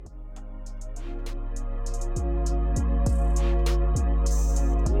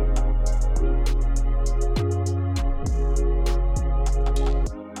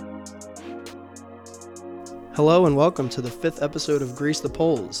Hello and welcome to the 5th episode of Grease the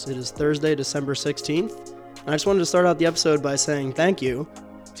Polls. It is Thursday, December 16th, and I just wanted to start out the episode by saying thank you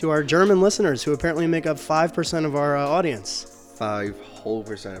to our German listeners who apparently make up 5% of our audience.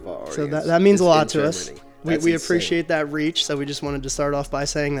 5% of our audience. So that means a lot to Germany. us. We Insane. appreciate that reach, so we just wanted to start off by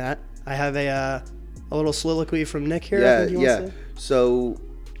saying that. I have a little soliloquy from Nick here. I think you want to say. So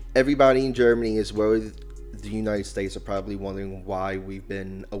everybody in Germany as well as the United States are probably wondering why we've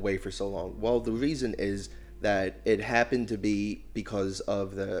been away for so long. Well, the reason is that it happened to be because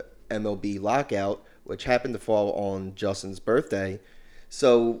of the MLB lockout, which happened to fall on Justin's birthday.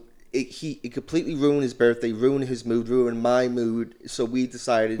 So it completely ruined his birthday, ruined his mood, ruined my mood. So we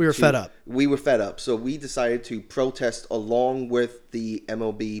decided We were fed up. We were fed up. So we decided to protest along with the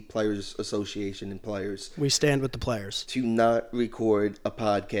MLB Players Association and players. We stand with the players. To not record a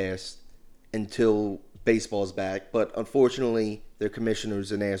podcast until baseball's back. But unfortunately, their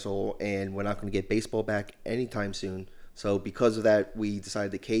commissioner's an asshole, and we're not going to get baseball back anytime soon. So because of that, we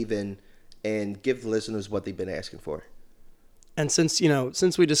decided to cave in and give the listeners what they've been asking for. And since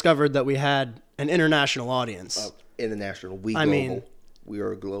we discovered that we had an international audience. International. We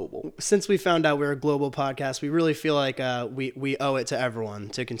are global. Since we found out we're a global podcast, we really feel like we owe it to everyone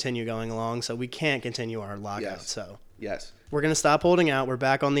to continue going along, so we can't continue our lockout. Yes. So yes, we're going to stop holding out. We're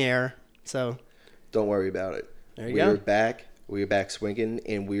back on the air. So don't worry about it. There you go. We're back. We're back swinging,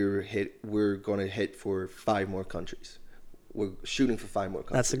 and we're going to hit for 5 more countries. We're shooting for 5 more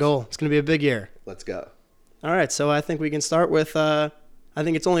countries. That's the goal. It's going to be a big year. Let's go. All right, so I think we can start with, I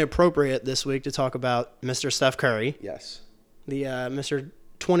think it's only appropriate this week to talk about Mr. Steph Curry. Yes. The Mr.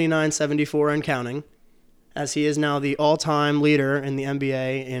 2974 and counting, as he is now the all-time leader in the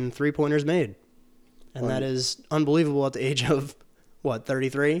NBA in three-pointers made. And that is unbelievable at the age of,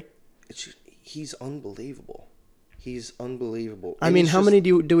 33? He's unbelievable. He's unbelievable. I mean, how many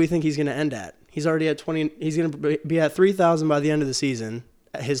do we think he's going to end at? He's already at 20. He's going to be at 3,000 by the end of the season,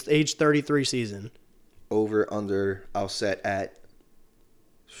 at his age 33 season. Over, under, I'll set at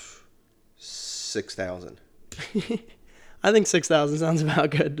 6,000. I think 6,000 sounds about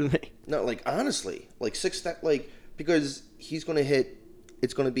good to me. No, honestly, because he's going to hit,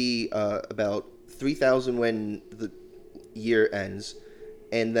 it's going to be about 3,000 when the year ends,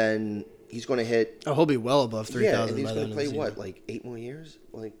 and then he's going to hit. Oh, he'll be well above 3,000 and he's by the end of the season. going to play 8 more years?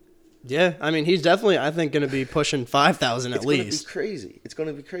 Yeah, I mean, he's definitely, I think, going to be pushing 5,000 at least. It's going to be crazy. It's going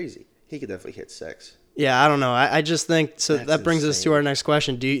to be crazy. He could definitely hit 6. Yeah, I don't know. I just think, so That's that brings us to insane. our next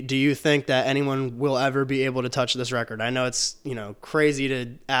question. Do you think that anyone will ever be able to touch this record? I know it's, crazy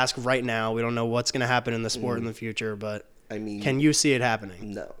to ask right now. We don't know what's going to happen in the sport in the future, but I mean, can you see it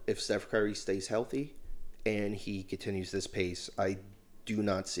happening? No. If Steph Curry stays healthy and he continues this pace, I do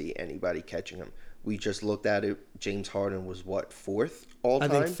not see anybody catching him. We just looked at it. James Harden was, 4th all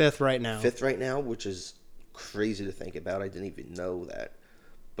time? I think 5th right now. 5th right now, which is crazy to think about. I didn't even know that.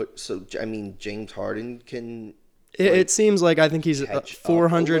 But, James Harden can... It seems like I think he's catch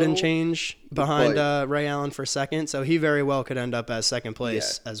 400 up a and little, change behind Ray Allen for second, so he very well could end up as second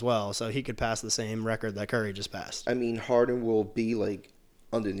place as well. So he could pass the same record that Curry just passed. Harden will be,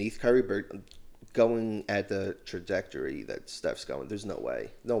 underneath Curry, but going at the trajectory that Steph's going, there's no way.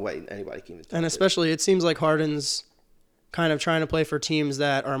 No way anybody can even touch And especially, it seems like Harden's kind of trying to play for teams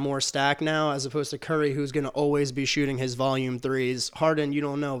that are more stacked now, as opposed to Curry, who's going to always be shooting his volume threes. Harden, you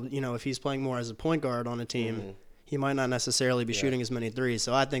don't know, if he's playing more as a point guard on a team, he might not necessarily be shooting as many threes.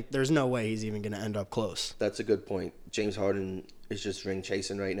 So I think there's no way he's even going to end up close. That's a good point. James Harden is just ring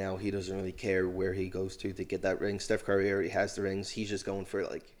chasing right now. He doesn't really care where he goes to get that ring. Steph Curry already has the rings. He's just going for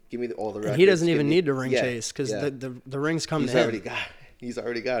give me all the records. And he doesn't even need to ring chase because the rings come to him. He's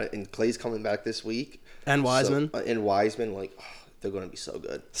already got it. And Klay's coming back this week. And Wiseman. They're going to be so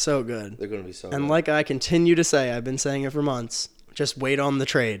good. So good. They're going to be so good. And like I continue to say, I've been saying it for months, just wait on the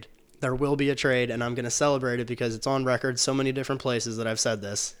trade. There will be a trade, and I'm going to celebrate it because it's on record so many different places that I've said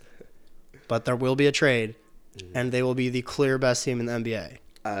this. But there will be a trade, and they will be the clear best team in the NBA.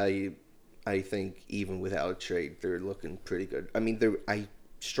 I think even without a trade, they're looking pretty good. I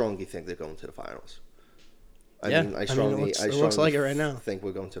strongly think they're going to the finals. I strongly looks like it right now. think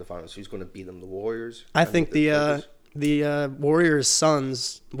we're going to the finals. Who's going to beat them? The Warriors? I think the Warriors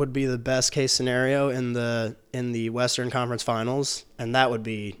Suns would be the best case scenario in the Western Conference Finals, and that would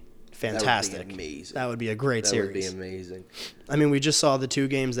be fantastic. That would be amazing. That would be a great series. That would be amazing. We just saw the 2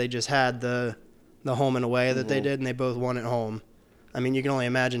 games they just had, the home and away that they did, and they both won at home. You can only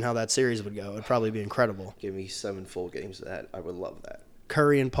imagine how that series would go. It'd probably be incredible. Give me 7 full games of that. I would love that.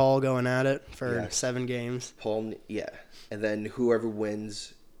 Curry and Paul going at it for 7 games. Paul, and then whoever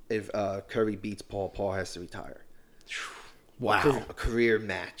wins, if Curry beats Paul, Paul has to retire. Wow. A career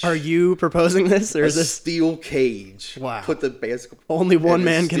match. Are you proposing this, or a is this steel cage? Wow. Put the basketball. only one and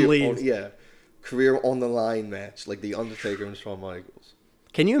man can steel- leave? Yeah. Career on the line match, like the Undertaker and Shawn Michaels.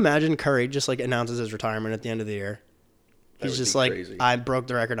 Can you imagine Curry just like announces his retirement at the end of the year? That He's would just be like, crazy. I broke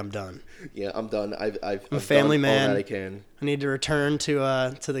the record. I'm done. Yeah, I'm done. I'm a family done man. all that I can. I need to return to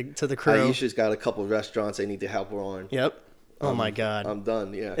the crew. Aisha's got a couple restaurants I need to help her on. Yep. Oh my God. I'm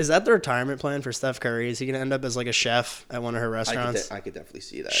done. Yeah. Is that the retirement plan for Steph Curry? Is he gonna end up as like a chef at one of her restaurants? I could definitely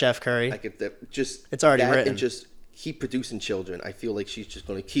see that. Chef Curry. I could just. It's already that written. And just keep producing children. I feel like she's just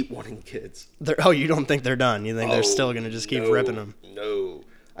going to keep wanting kids. You don't think they're done? You think they're still gonna just keep ripping them? No.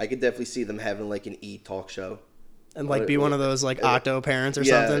 I could definitely see them having like an talk show. And like be one of those like Octo parents or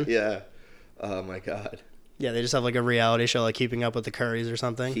Yeah, something? yeah. Oh my God. Yeah, they just have like a reality show like Keeping Up with the Currys or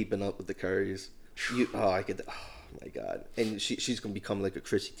something. Keeping up with the Currys. I could. Oh my God. And she's gonna become like a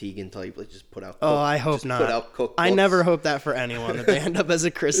Chrissy Teigen type, like just put out. I hope not. Put out cookbooks. I never hope that for anyone that they end up as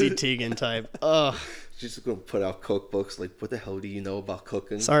a Chrissy Teigen type. Ugh. She's just gonna put out cookbooks. Like, what the hell do you know about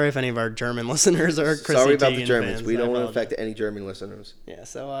cooking? Sorry if any of our German listeners are Chrissy Sorry about Teigen the Germans. fans. We I don't want to apologize. affect any German listeners. Yeah.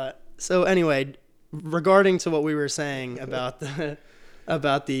 So anyway, regarding to what we were saying about the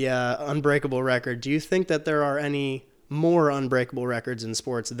unbreakable record, do you think that there are any more unbreakable records in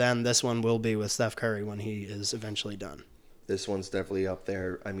sports than this one will be with Steph Curry when he is eventually done? This one's definitely up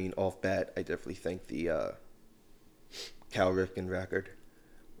there. I mean, off bat, I definitely think the Cal Ripken record.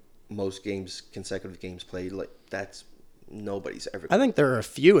 Most consecutive games played, like that's nobody's ever. I think there are a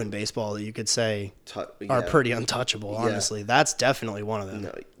few in baseball that you could say are pretty untouchable. Honestly, that's definitely one of them.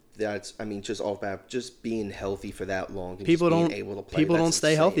 No, just off bat, just being healthy for that long. And People just don't. being able to play, People don't that's stay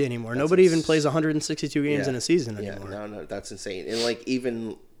insane. healthy anymore. That's Nobody even plays 162 games Yeah. in a season Yeah, anymore. no, that's insane. And like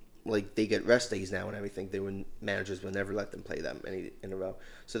even like they get rest days now and everything. Managers would never let them play that many in a row.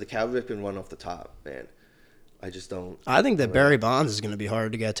 So the Cal Ripken run off the top, man. I just don't. I think that Barry Bonds is going to be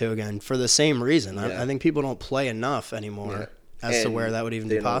hard to get to again for the same reason. Yeah. I think people don't play enough anymore as to where that would even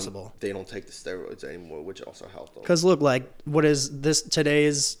be possible. They don't take the steroids anymore, which also helped them. Because look, like what is this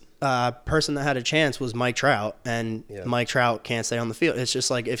today's person that had a chance was Mike Trout, and Mike Trout can't stay on the field. It's just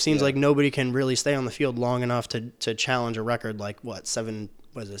like it seems like nobody can really stay on the field long enough to challenge a record like seven.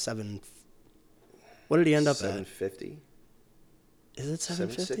 What did he end up at? 750. Is it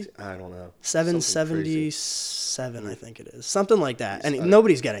 750? I don't know. 777, I think it is. Something like that. And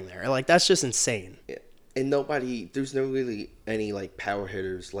nobody's getting there. Like, that's just insane. Yeah. And there's no really any, like, power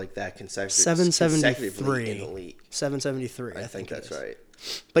hitters like that consecutively 773. in the league. 773, I think that's right.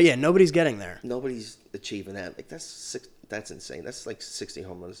 But yeah, nobody's getting there. Nobody's achieving that. Like, that's insane. That's like 60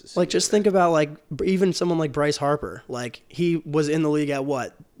 home runs a season. Like, just think about, like, even someone like Bryce Harper. Like, he was in the league at,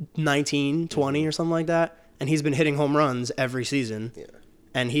 19, 20 or something like that? And he's been hitting home runs every season. Yeah.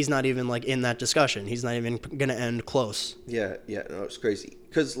 And he's not even, like, in that discussion. He's not even going to end close. Yeah, no, it's crazy.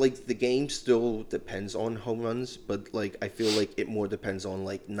 Because, like, the game still depends on home runs, but, like, I feel like it more depends on,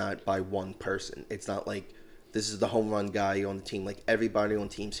 like, not by one person. It's not like this is the home run guy on the team. Like, everybody on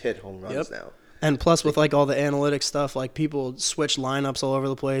teams hit home runs now. And plus, with, like, all the analytics stuff, like, people switch lineups all over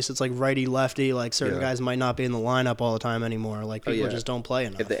the place. It's like righty-lefty. Like, certain guys might not be in the lineup all the time anymore. Like, people just don't play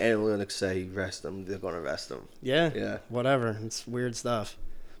enough. If the analytics say rest them, they're going to rest them. Yeah. Whatever. It's weird stuff.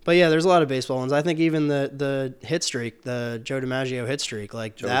 But, yeah, there's a lot of baseball ones. I think even the hit streak, the Joe DiMaggio hit streak,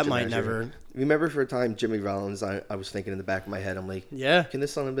 like, that might never... Remember for a time, Jimmy Rollins, I was thinking in the back of my head, I'm like, can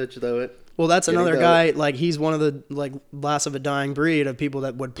this son of a bitch do it? Well, that's another guy, like, he's one of the, like, last of a dying breed of people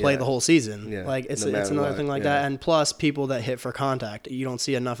that would play the whole season. Yeah. Like, it's another thing like that. And plus, people that hit for contact. You don't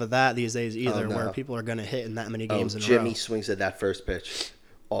see enough of that these days either, where people are going to hit in that many games in a row. Jimmy swings at that first pitch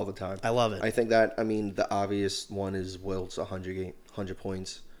all the time. I love it. I think that, the obvious one is Wilt's 100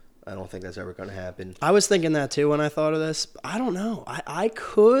 points. I don't think that's ever going to happen. I was thinking that too when I thought of this. I don't know. I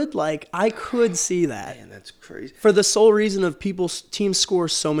could see that. Man, that's crazy. For the sole reason of teams score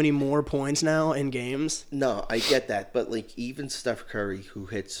so many more points now in games. No, I get that, but like even Steph Curry, who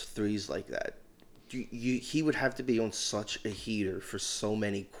hits threes like that, he would have to be on such a heater for so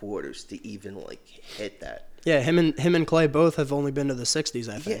many quarters to even like hit that. Yeah, him and Clay both have only been to the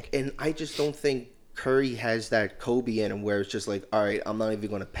 60s, I think. Yeah, and I just don't think Curry has that Kobe in him where it's just like, all right, I'm not even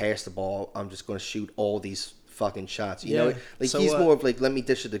going to pass the ball. I'm just going to shoot all these fucking shots. You know, like so, he's more of like, let me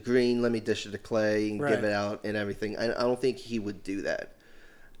dish it to Green, let me dish it to Clay, and give it out and everything. I don't think he would do that.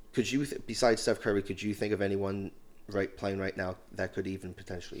 Could you, besides Steph Curry, could you think of anyone playing right now that could even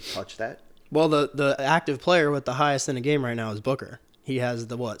potentially touch that? Well, the active player with the highest in a game right now is Booker. He has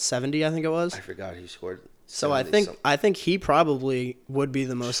the 70, I think it was. I forgot he scored. So I think he probably would be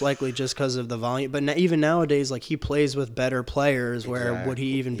the most likely just because of the volume. But even nowadays, like he plays with better players. Where would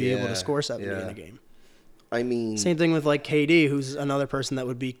he even be able to score 70 in a game? I mean, Same thing with like KD, who's another person that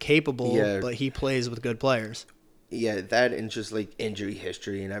would be capable, Yeah. but he plays with good players. yeah, that and just like injury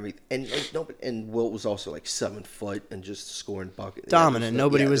history and everything, and like nobody, and Wilt was also like 7 foot and just scoring buckets. Dominant.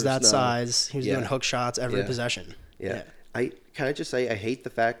 Nobody was there that size. He was yeah. doing hook shots every Yeah. possession. Yeah. Can I just say I hate the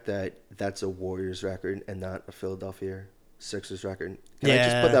fact that that's a Warriors record and not a Philadelphia Sixers record. Can I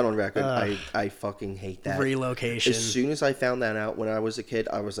just put that on record? I fucking hate that. Relocation. As soon as I found that out when I was a kid,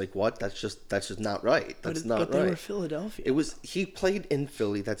 I was like, "What? That's just not right. That's not but right." they were Philadelphia. It was he played in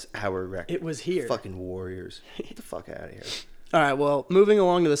Philly. That's our record. It was here. Fucking Warriors. Get the fuck out of here. All right, well, moving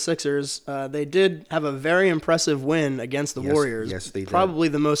along to the Sixers, they did have a very impressive win against the Warriors. Yes, they did. Probably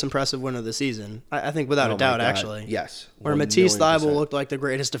the most impressive win of the season. I think without Oh a my doubt, God. actually. Yes. Where 1 Matisse million Thybulle %. looked like the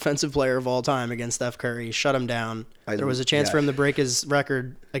greatest defensive player of all time against Steph Curry, shut him down. I- There was a chance yeah. for him to break his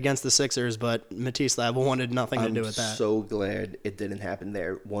record against the Sixers, but Matisse Thybulle wanted nothing to do with that. I'm so glad it didn't happen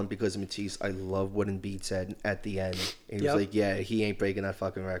there. One, because of Matisse, I love what Embiid said at the end. He was Yep. like, "Yeah, he ain't breaking that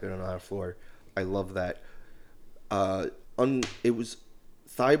fucking record on our floor." I love that. It was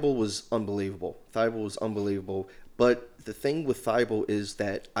Thybulle was unbelievable. Thybulle was unbelievable. But the thing with Thybulle is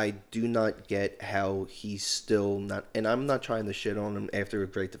that I do not get how he's still not. And I'm not trying to shit on him after a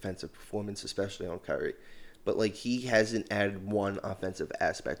great defensive performance, especially on Curry. But like he hasn't added one offensive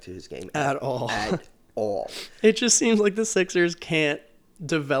aspect to his game At all. At all. It just seems like the Sixers can't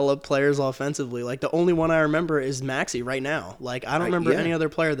develop players offensively. Like the only one I remember is Maxey right now. Like I don't remember yeah. any other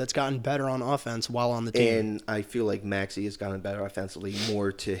player that's gotten better on offense while on the team. And I feel like Maxey has gotten better offensively,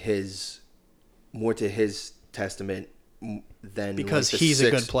 more to his testament than Because like the he's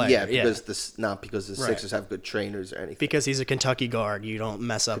a good player, Yeah, yeah. because not because the Right. Sixers have good trainers or anything. Because he's a Kentucky guard, you don't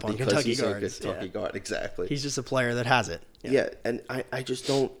mess up on Because Kentucky he's guards. a Kentucky Yeah. guard, exactly. He's just a player that has it. Yeah, and I just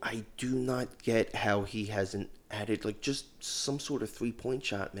don't. I do not get how he hasn't added like just some sort of 3-point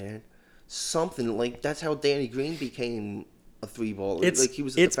shot, man. Something like that's how Danny Green became a three ball. It's like he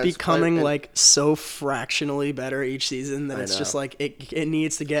was. A it's defensive becoming player, and- like so fractionally better each season that I it's just know. like it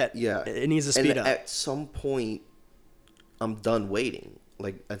needs to get it needs to speed and up. At some point, I'm done waiting.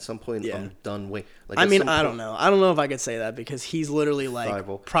 Like at some point, Yeah. I'm done waiting. Like I at mean, some I point- don't know. I don't know if I could say that because he's literally like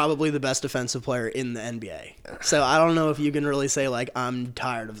Thybulle. probably the best defensive player in the NBA. So I don't know if you can really say like I'm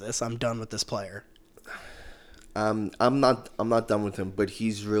tired of this. I'm done with this player. I'm not done with him, but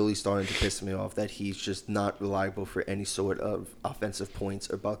he's really starting to piss me off that he's just not reliable for any sort of offensive points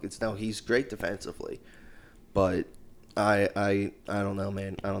or buckets. Now he's great defensively, but I don't know,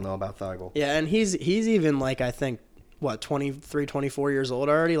 man. I don't know about Thybulle. Yeah, and he's even like I think what 23, 24 years old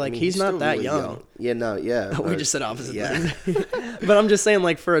already. Like I mean, he's not still that really young. Yeah, no, yeah. We or- just said opposite Yeah. things. But I'm just saying,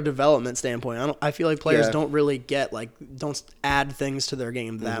 like, for a development standpoint, I feel like players Yeah. don't really don't add things to their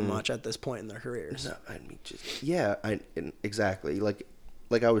game that Mm-hmm. much at this point in their careers. No, I mean, just yeah, exactly. Like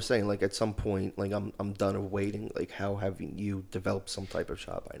I was saying, like at some point, like I'm done of waiting. Like how have you developed some type of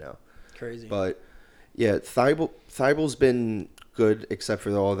shot by now? Crazy. But yeah, Thybulle's been good except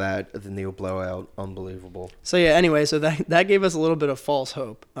for all that. The Neil blowout, unbelievable. So yeah, anyway, so that gave us a little bit of false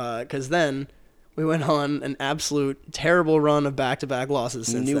hope because then we went on an absolute terrible run of back-to-back losses.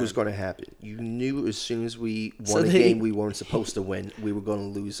 You Since knew then. it was going to happen. You knew as soon as we So won a they- game we weren't supposed to win, we were going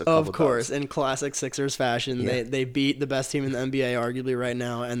to lose a couple. Of course, dubs. in classic Sixers fashion, Yeah. they beat the best team in the NBA arguably right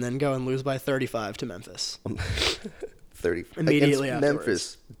now, and then go and lose by 35 to Memphis. 30 Immediately against afterwards.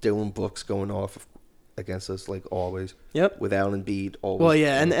 Memphis. Dylan Brooks going off against us like always. Yep. Without Embiid, always. Well,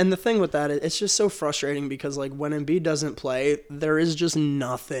 yeah, and the thing with that, it's just so frustrating because like when Embiid doesn't play, there is just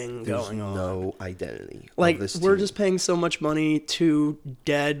nothing There's going on. no identity. Like of this we're team. just paying so much money to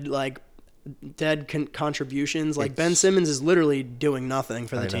dead contributions. Like Ben It's- Simmons is literally doing nothing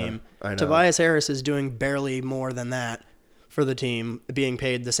for the I know, team. I know. Tobias Harris is doing barely more than that for the team, being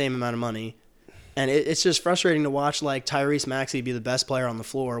paid the same amount of money. And it's just frustrating to watch like Tyrese Maxey be the best player on the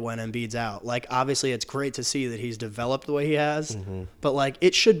floor when Embiid's out. Like obviously it's great to see that he's developed the way he has, Mm-hmm. but like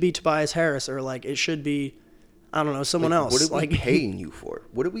it should be Tobias Harris or like it should be, I don't know, someone else. What are like we paying you for?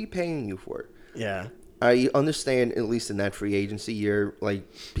 What are we paying you for? yeah. I understand, at least in that free agency year, like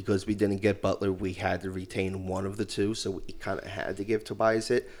because we didn't get Butler, we had to retain one of the two, so we kind of had to give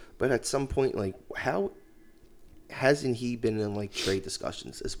Tobias it. But at some point, like, how hasn't he been in like trade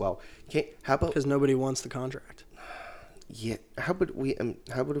discussions as well? How about Because nobody wants the contract. yeah? How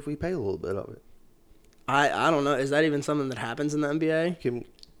about if we pay a little bit of it? I don't know. Is that even something that happens in the NBA?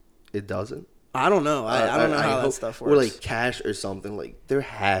 It doesn't. I don't know. I don't know how that hope- stuff works. Or like cash or something. Like there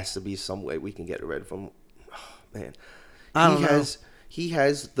has to be some way we can get rid of him. Oh, man, I don't know. He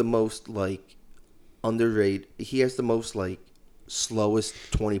has the most like underrated. He has the most like slowest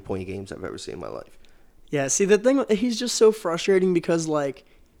 20-point games I've ever seen in my life. Yeah, see the thing, he's just so frustrating because like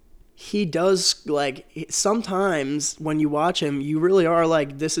he does, like, sometimes when you watch him, you really are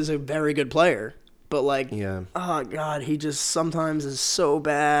like, this is a very good player. But, like, Yeah. oh, God, he just sometimes is so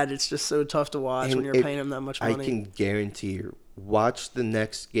bad. It's just so tough to watch And when you're paying him that much money. I can guarantee you, watch the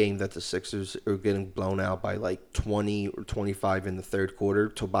next game that the Sixers are getting blown out by like 20 or 25 in the third quarter.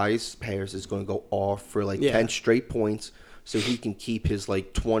 Tobias Harris is going to go off for like 10 straight points so he can keep his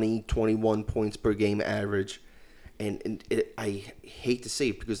like 20, 21 points per game average. I hate to say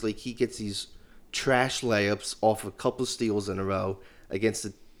it because like he gets these trash layups off a couple steals in a row against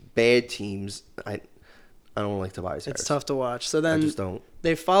the bad teams. I don't like Tobias Harris. It's tough to watch. So I then just don't.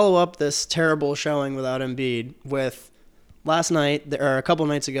 they follow up this terrible showing without Embiid with last night, or a couple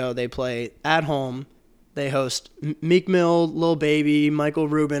nights ago, they play at home. They host Meek Mill, Lil Baby, Michael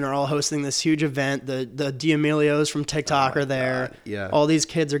Rubin are all hosting this huge event. The D'Amelios from TikTok are there. God, yeah. All these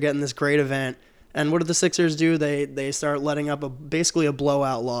kids are getting this great event. And what did the Sixers do? They start letting up basically a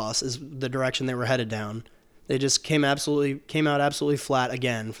blowout loss is the direction they were headed down. They just came out absolutely flat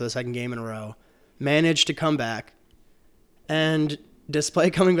again for the second game in a row. Managed to come back. And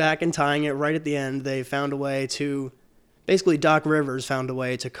despite coming back and tying it right at the end, they found a way to... Basically, Doc Rivers found a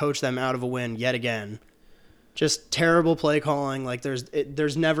way to coach them out of a win yet again. Just terrible play calling. Like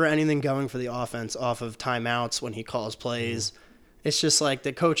there's never anything going for the offense off of timeouts when he calls plays. It's just like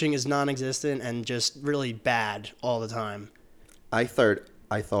the coaching is non-existent and just really bad all the time. I thought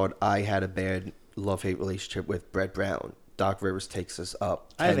I had a bad love-hate relationship with Brett Brown. Doc Rivers takes us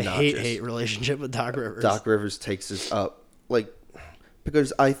up 10 I have a notches. hate relationship with Doc Rivers. Doc Rivers takes us up, like,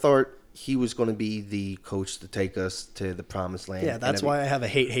 because I thought he was going to be the coach to take us to the promised land. Yeah, that's why I have a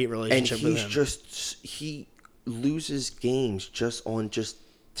hate relationship with him. And he loses games just on just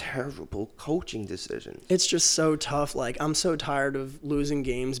terrible coaching decisions. It's just so tough. Like, I'm so tired of losing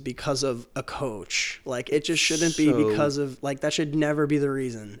games because of a coach. Like, it just shouldn't be because of, like, that should never be the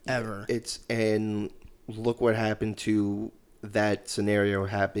reason, ever. And look what happened to that scenario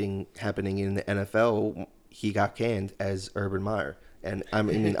happening in the NFL. He got canned as Urban Meyer. And I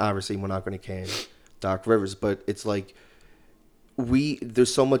mean, obviously, we're not going to can Doc Rivers, but it's like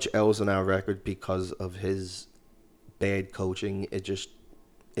there's so much L's on our record because of his bad coaching.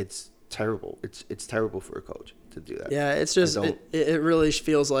 It's terrible. It's terrible for a coach to do that. Yeah, it's just it really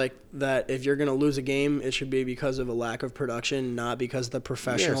feels like that if you're going to lose a game, it should be because of a lack of production, not because the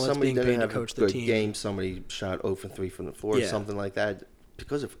professional that's being paid to coach the team. Game, somebody shot 0 for 3 from the floor, or something like that.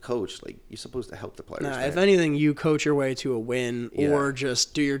 Because of a coach, like, you're supposed to help the players. Nah, if anything, you coach your way to a win or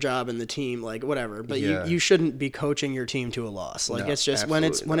just do your job in the team, like whatever. But you shouldn't be coaching your team to a loss. Like it's just when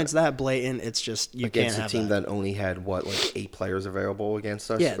it's that blatant, it's just you against can't have a team that. that only had like 8 players available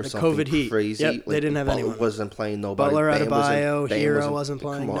against us. Yeah, or the something COVID heat. Crazy. Yep, like, they didn't have Butler anyone. Wasn't playing nobody. Butler, Bam Adebayo, Hero wasn't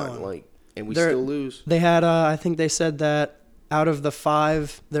playing. Come No on, one. like, and we still lose. They had, I think they said that out of the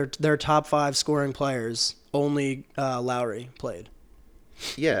 5, their top 5 scoring players, only Lowry played.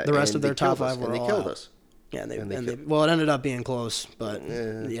 Yeah, the rest of their top 5 were and they all killed out. us. Yeah, well, it ended up being close, but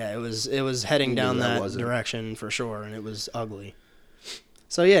yeah, it was heading down that direction for sure, and it was ugly.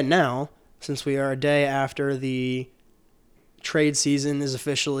 So yeah, now since we are a day after the trade season is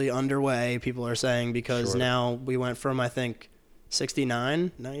officially underway, people are saying because now we went from I think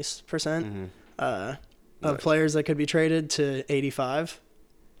 69% of players that could be traded to 85.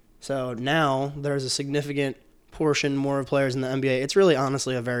 So now there's a significant portion more of players in the NBA. It's really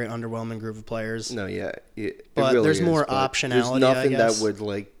honestly a very underwhelming group of players. No, yeah. But really there's is, more but optionality, There's nothing I guess. that would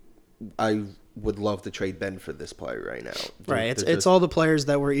like I would love to trade Ben for this player right now. Right. It's all the players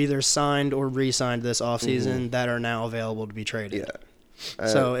that were either signed or re-signed this offseason that are now available to be traded. Yeah.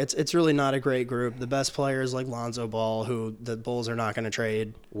 So it's really not a great group. The best players like Lonzo Ball, who the Bulls are not going to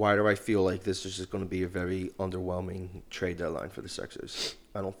trade. Why do I feel like this is just going to be a very underwhelming trade deadline for the Sixers?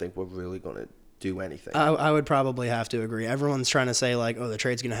 I don't think we're really going to do anything. I would probably have to agree. Everyone's trying to say like, oh, the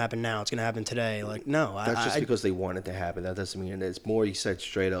trade's going to happen now. It's going to happen today. Like, no. That's just because they want it to happen. That doesn't mean it is. More, he said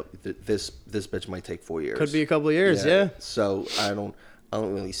straight up, this bitch might take 4 years. Could be a couple of years, yeah. So I don't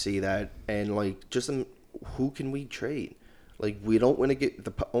really see that. And like, just who can we trade? Like, we don't want to get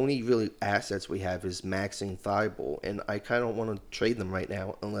the only really assets we have is Max and Thibault, and I kind of don't want to trade them right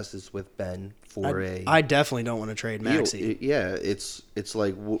now unless it's with Ben for I definitely don't want to trade Maxey. Yeah, it's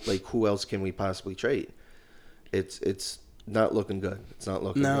like who else can we possibly trade? It's not looking good. It's not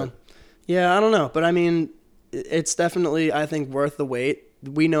looking good. Yeah, I don't know, but I mean, it's definitely I think worth the wait.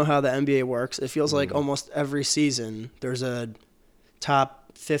 We know how the NBA works. It feels like almost every season there's a top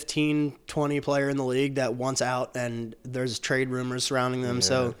 15, 20 player in the league that wants out, and there's trade rumors surrounding them. Yeah.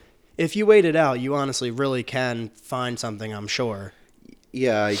 So if you wait it out, you honestly really can find something, I'm sure.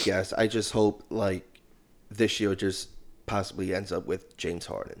 Yeah, I guess. I just hope, like, this year just possibly ends up with James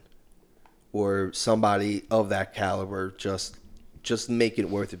Harden. or somebody of that caliber just make it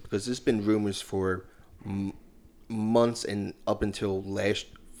worth it, because there's been rumors for months and up until last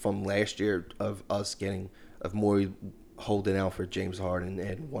year of Morey holding out for James Harden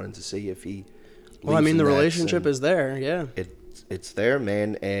and wanting to see if he. Well, I mean, the relationship is there. Yeah. It's there,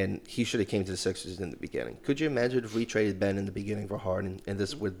 man, and he should have came to the Sixers in the beginning. Could you imagine if we traded Ben in the beginning for Harden, and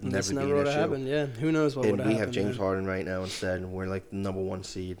this would never be an issue? Happened. Yeah, who knows what would happen? And we have James Harden right now instead, and we're like the number 1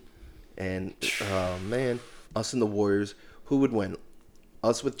 seed. And man, us and the Warriors, who would win?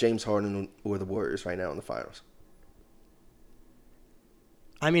 Us with James Harden or the Warriors right now in the finals?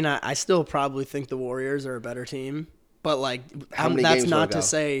 I mean, I still probably think the Warriors are a better team. But, like, How many that's games not will it to go?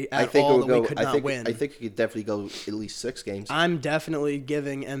 say I at think all it will that we go- could I not think, win. I think it could definitely go at least 6 games. I'm definitely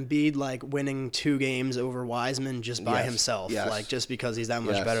giving Embiid, like, winning 2 games over Wiseman just by Yes, himself. yes. Like, just because he's that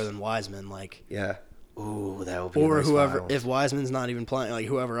much Yes. better than Wiseman. Like, Yeah. Ooh, that would be or a nice whoever, finals. if Wiseman's not even playing, like,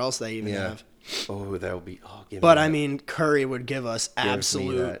 whoever else they even Yeah. have. Oh, that would be. Oh, give me But, that. I mean, Curry would give us Give me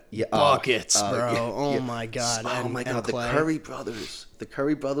absolute that. Yeah, buckets, bro. yeah, Oh, yeah. my God. Oh And- my and God, the Clay Curry brothers. The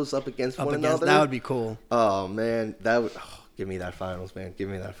Curry brothers up against up one against, another. that would be cool. Oh man, that would. Oh, give me that finals, man. Give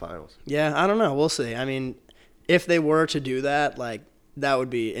me that finals. Yeah, I don't know. We'll see. I mean, if they were to do that, like, that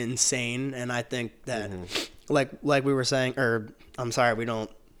would be insane. And I think that, like we were saying, or I'm sorry, we don't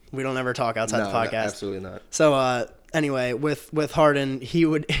ever talk outside the podcast. No, absolutely not. So anyway, with Harden, he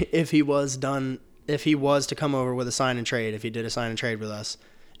would if he was to come over with a sign and trade, if he did a sign and trade with us,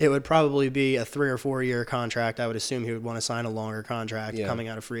 it would probably be a 3 or 4 year contract. I would assume he would want to sign a longer contract coming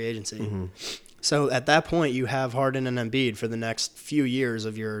out of free agency. So at that point, you have Harden and Embiid for the next few years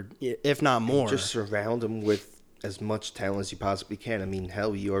of your, if not more. Just surround him with as much talent as you possibly can. I mean,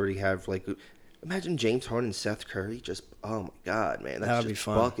 hell, you already have like. Imagine James Harden and Seth Curry. Just, oh my God, man. That's That would be just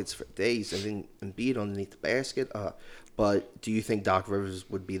fun. buckets for days. And then Embiid underneath the basket. But do you think Doc Rivers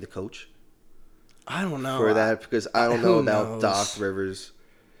would be the coach I don't know. for that? Because I don't who know about knows? Doc Rivers.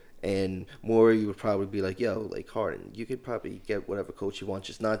 And Morey would probably be like, yo, like Harden, you could probably get whatever coach you want,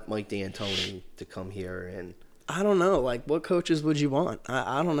 just not Mike D'Antoni to come here. And I don't know. Like, what coaches would you want?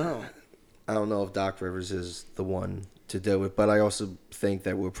 I don't know. I don't know if Doc Rivers is the one to do it, but I also think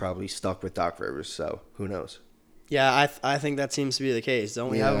that we're probably stuck with Doc Rivers, so who knows? Yeah, I think that seems to be the case.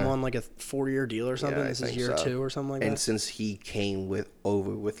 Don't we have him Yeah. on like a 4-year deal or something? Yeah, I This is think year so. 2 or something like And that. since he came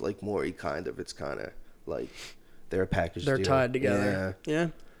over with like Morey, kind of, it's kind of like they're a package They're deal. tied together. Yeah.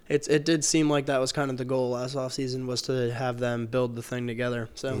 It did seem like that was kind of the goal last offseason, was to have them build the thing together.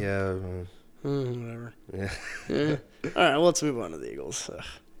 So Yeah. whatever. Yeah. All right, well, let's move on to the Eagles. Ugh.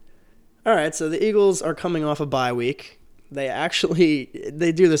 All right, so the Eagles are coming off a bye week. They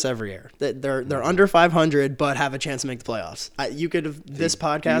do this every year. They're under 500, but have a chance to make the playoffs. This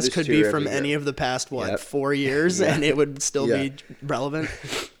podcast this could to be every from year. any of the past 4 years, Yeah. and it would still Yeah. be relevant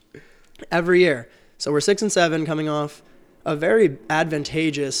every year. So we're 6-7, coming off a very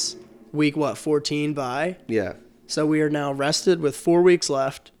advantageous week 14 bye. Yeah. So we are now rested with 4 weeks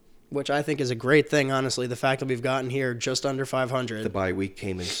left, which I think is a great thing, honestly. The fact that we've gotten here just under 500. The bye week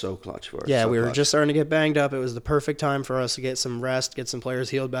came in so clutch for us. Yeah, so we were clutch. just starting to get banged up. It was the perfect time for us to get some rest, get some players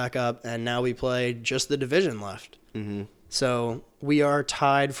healed back up, and now we play just the division left. Mm-hmm. So we are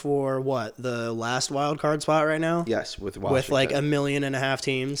tied for the last wild card spot right now? Yes, with Washington. With like 1.5 million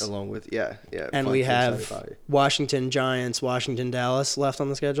teams. along with yeah. And fun we teams have everybody. Washington Giants, Washington Dallas left on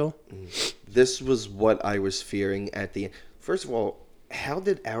the schedule. This was what I was fearing at the end. First of all, how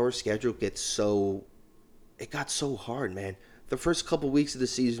did our schedule get so... It got so hard, man. The first couple weeks of the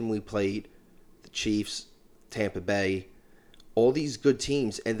season we played the Chiefs, Tampa Bay, all these good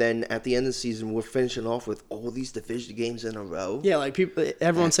teams, and then at the end of the season we're finishing off with all these division games in a row. Yeah, like everyone's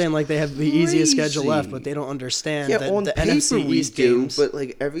That's saying like they have the easiest schedule left, crazy. but they don't understand Yeah, that on the paper NFC we East do, games. but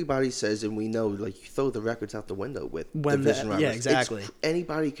like everybody says, and we know, like you throw the records out the window with When division yeah, rivals. exactly.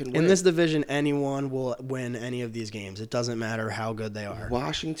 Anybody can win. In this division, anyone will win any of these games. It doesn't matter how good they are.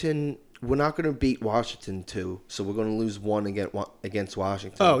 Washington, we're not going to beat Washington too, so we're going to lose one against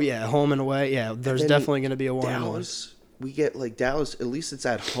Washington. Oh yeah, home and away. Yeah, there's then definitely going to be a 1-1. Dallas, we get like Dallas. At least it's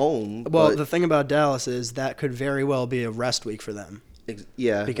at home. Well, but the thing about Dallas is that could very well be a rest week for them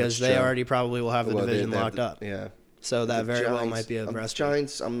yeah, because that's they true. already probably will have the Well, division they have locked up. Yeah, So that The very well Giants- might be a rest week.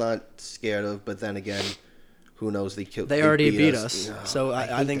 Giants, I'm not scared of, but then again, who knows? They already beat us, No, so I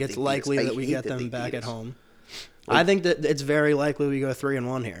hate think that it's they beat us. likely I that we hate get that they them back beat at us. home. I think that it's very likely we go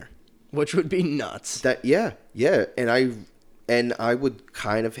 3-1 here, which would be nuts. Yeah, and I would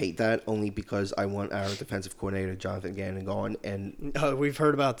kind of hate that only because I want our defensive coordinator Jonathan Gannon gone, and Oh, we've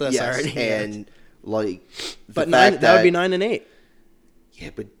heard about this yes, already. and like, the but fact that would be 9-8.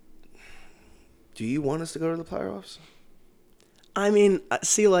 Yeah, but do you want us to go to the playoffs? I mean,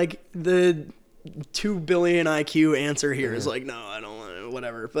 see, like the 2 billion IQ answer here is like, no, I don't want it,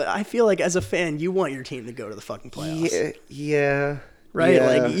 whatever. But I feel like as a fan, you want your team to go to the fucking playoffs. Yeah. Right? Yeah.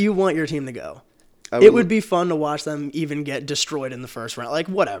 Like, you want your team to go. It would be fun to watch them even get destroyed in the first round. Like,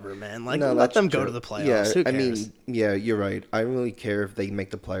 whatever, man. Like, No, let them that's go true. to the playoffs. Yeah, Who I cares? mean, yeah, you're right. I don't really care if they make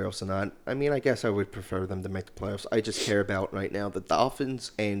the playoffs or not. I mean, I guess I would prefer them to make the playoffs. I just care about right now the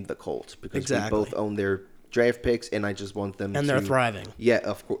Dolphins and the Colts because Exactly. we both own their draft picks, and I just want them And to... they're thriving. Yeah,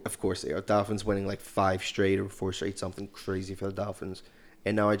 of course they are. Dolphins winning like 5 straight or 4 straight, something crazy for the Dolphins.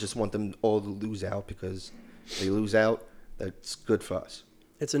 And now I just want them all to lose out because they lose out, that's good for us.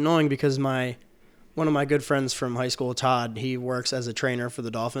 It's annoying because one of my good friends from high school, Todd, he works as a trainer for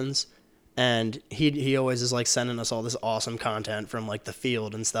the Dolphins, and he always is like sending us all this awesome content from like the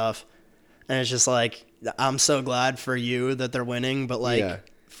field and stuff. And it's just like, I'm so glad for you that they're winning, but like, Yeah.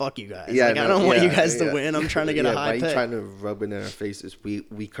 fuck you guys. Yeah, like, I don't want you guys to yeah. win. I'm trying to get a high why pick. you trying to rub it in our faces?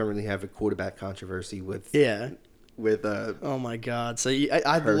 We currently have a quarterback controversy with Oh my God! So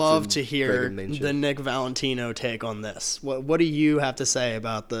I'd Hurts love and to hear Baker Minshew. the Nick Valentino take on this. What do you have to say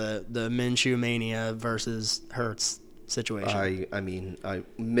about the Minshew mania versus Hurts situation?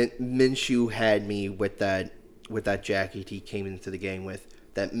 Minshew had me with that jacket he came into the game with,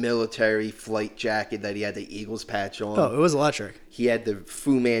 that military flight jacket that he had the Eagles patch on. Oh, it was electric. He had the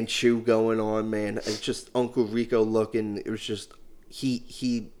Fu Manchu going on, man. It's just Uncle Rico looking. It was just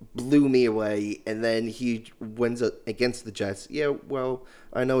he blew me away, and then he wins against the Jets. Yeah, well,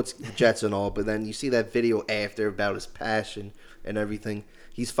 I know it's the Jets and all, but then you see that video after about his passion and everything.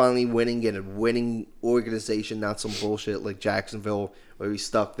 He's finally winning in a winning organization, not some bullshit like Jacksonville where he's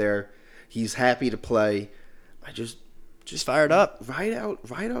stuck there. He's happy to play. I just fired up. ride out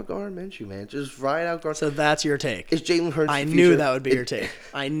Gardner Minshew, man. Just ride out Gardner. So that's your take. Is Jalen Hurts I the knew future? that would be your take.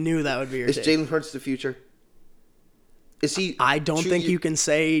 I knew that would be your Is take. Jalen Hurts the future? Is he? I don't think you can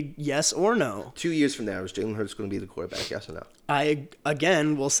say yes or no. 2 years from now, is Jalen Hurts going to be the quarterback? Yes or no? I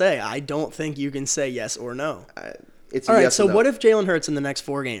again will say I don't think you can say yes or no. It's All right, yes so or no. what if Jalen Hurts in the next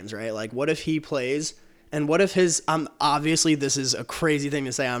 4 games, right? Like, what if he plays, and what if his? Obviously, this is a crazy thing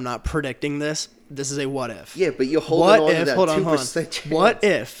to say. I'm not predicting this. This is a what if. Yeah, but you're holding What on if? to that Hold on, 2% hold on. chance. What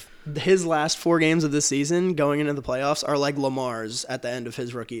if his last 4 games of the season going into the playoffs are like Lamar's at the end of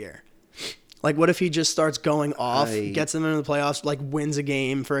his rookie year? Like, what if he just starts going off, gets them into the playoffs, like wins a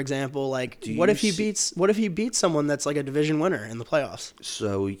game, for example? Like, what if he beats someone that's like a division winner in the playoffs?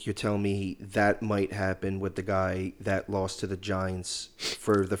 So you're telling me that might happen with the guy that lost to the Giants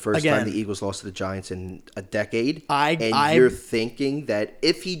for the first Again, time the Eagles lost to the Giants in a decade? I- You're thinking that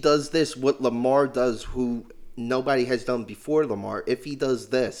if he does this, what Lamar does, who nobody has done before Lamar, if he does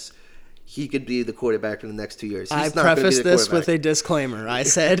this, he could be the quarterback in the next 2 years. I prefaced this with a disclaimer. I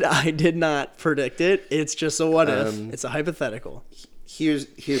said I did not predict it. It's just a what if. It's a hypothetical. Here's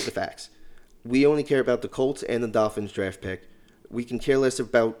the facts. We only care about the Colts and the Dolphins draft pick. We can care less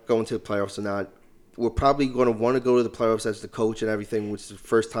about going to the playoffs or not. We're probably going to want to go to the playoffs as the coach and everything, which is the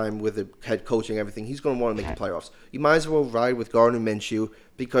first time with the head coaching and everything. He's going to want to make the playoffs. You might as well ride with Gardner Minshew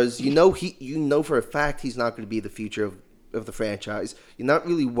because you know for a fact he's not going to be the future of the franchise. You're not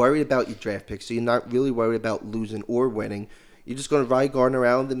really worried about your draft picks, so you're not really worried about losing or winning. You're just going to ride Gardner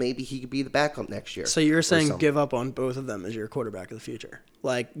around, and maybe he could be the backup next year. So you're saying give up on both of them as your quarterback of the future.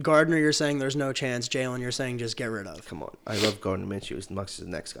 Like Gardner, you're saying there's no chance. Jalen, you're saying just get rid of. Come on. I love Gardner Minshew as much as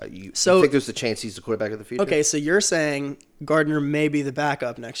the next guy. You So- think there's a chance he's the quarterback of the future? Okay, so you're saying Gardner may be the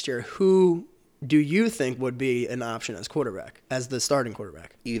backup next year. Who do you think would be an option as quarterback, as the starting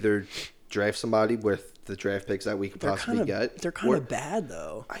quarterback? Either draft somebody with the draft picks that we could possibly get. They're kind of bad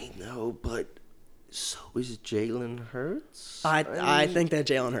though. I know, but so is Jalen Hurts. I think that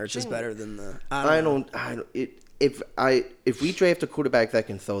Jalen Hurts is better than the. If we draft a quarterback that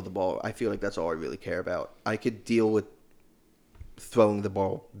can throw the ball, I feel like that's all I really care about. I could deal with throwing the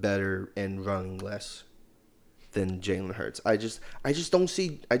ball better and running less than Jalen Hurts. I just don't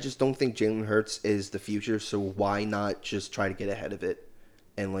think Jalen Hurts is the future. So why not just try to get ahead of it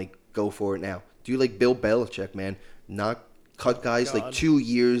and like go for it now? Do you like Bill Belichick, man? Not cut guys like 2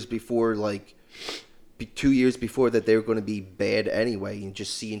 years before that they were going to be bad anyway, and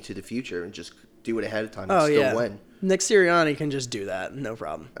just see into the future and just do it ahead of time and still win. Nick Sirianni can just do that, no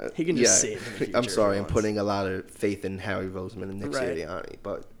problem. He can just see it in the future. I'm sorry, I'm once. putting a lot of faith in Harry Roseman and Nick Sirianni,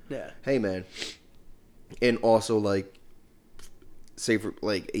 but hey, man. And also, like, say for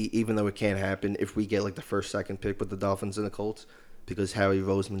like, even though it can't happen, if we get like the first, second pick with the Dolphins and the Colts, because Harry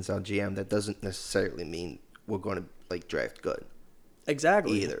Roseman's our GM, that doesn't necessarily mean we're going to like draft good.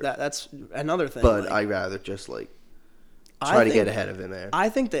 Exactly. Either. That's another thing. But like, I'd rather just like try to get ahead of it, man. I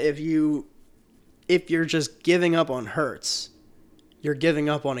think that if you're just giving up on Hurts you're giving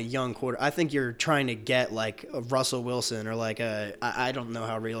up on a young quarter. I think you're trying to get like a Russell Wilson or like I don't know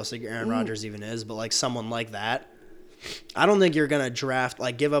how realistic Aaron Rodgers even is, but like someone like that. I don't think you're going to draft,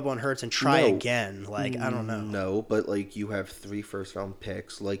 like give up on Hurts and try again. Like, I don't know. No, but like you have 3 first-round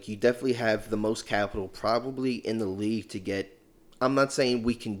picks. Like you definitely have the most capital probably in the league to get. I'm not saying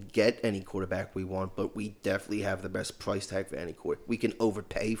we can get any quarterback we want, but we definitely have the best price tag for any quarterback. We can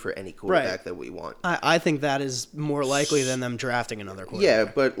overpay for any quarterback that we want. I think that is more likely than them drafting another quarterback.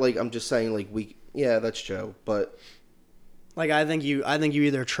 Yeah, but like I'm just saying, like that's true. But like I think you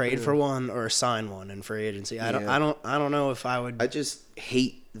either trade for one or sign one in free agency. I don't know if I would. I just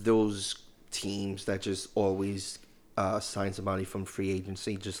hate those teams that just always sign somebody from free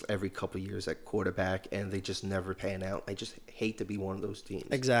agency just every couple of years at quarterback, and they just never pan out. I just hate to be one of those teams.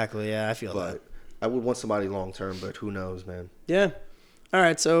 Exactly. Yeah, I feel that. I would want somebody long term, but who knows, man? Yeah. All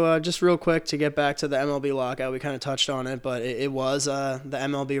right, so just real quick to get back to the MLB lockout, we kind of touched on it, but it was the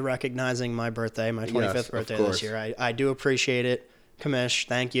MLB recognizing my birthday, my 25th birthday this year. I do appreciate it. Commish,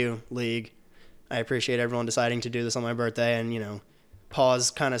 thank you, League. I appreciate everyone deciding to do this on my birthday and,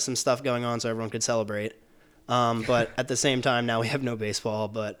 pause kind of some stuff going on so everyone could celebrate. But at the same time, now we have no baseball,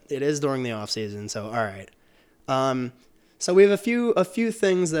 but it is during the off season, so all right. So we have a few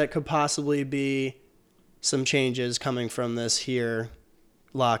things that could possibly be some changes coming from this here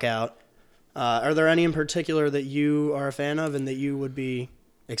lockout. Are there any in particular that you are a fan of and that you would be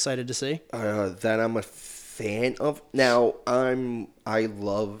excited to see? That I'm a fan of. Now, I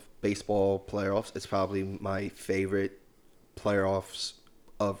love baseball playoffs. It's probably my favorite playoffs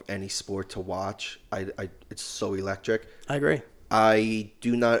of any sport to watch. It's so electric. I agree. I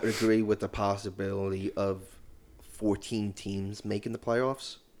do not agree with the possibility of 14 teams making the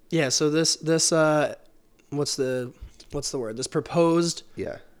playoffs. Yeah, so this what's the word? This proposed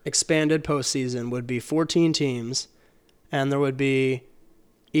expanded postseason would be 14 teams, and there would be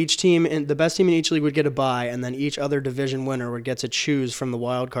each team the best team in each league would get a bye, and then each other division winner would get to choose from the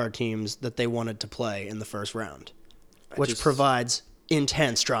wild card teams that they wanted to play in the first round, which provides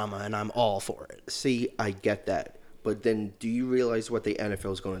intense drama, and I'm all for it. See, I get that. But then do you realize what the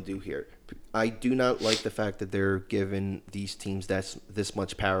NFL is going to do here? I do not like the fact that they're giving these teams this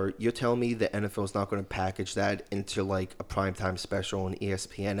much power. You're telling me the NFL is not going to package that into like a primetime special on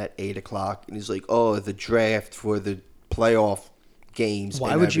ESPN at 8 o'clock? And he's like, oh, the draft for the playoff games.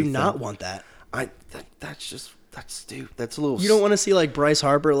 Why would you not want that? That's stupid. That's a little... You don't want to see like Bryce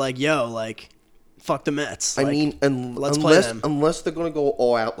Harper like, yo, like... Fuck the Mets. I mean, unless they're going to go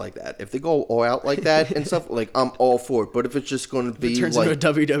all out like that. If they go all out like that and stuff, like, I'm all for it. But if it's just going to be turns like... into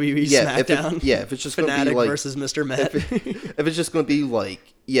a WWE SmackDown. If it's just going to be like... versus Mr. Met. If it's just going to be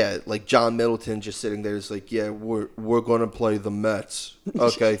like, like John Middleton just sitting there is like, we're going to play the Mets.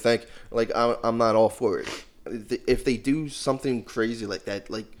 Okay, thank you. Like, I'm not all for it. If they do something crazy like that,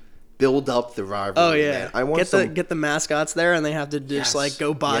 like... build up the rivalry. Oh yeah, man. I want get the mascots there, and they have to just like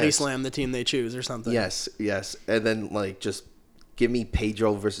go body slam the team they choose or something. Yes, and then like just give me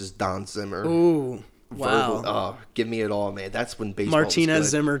Pedro versus Don Zimmer. Ooh, wow! Oh, give me it all, man. That's when baseball. Martinez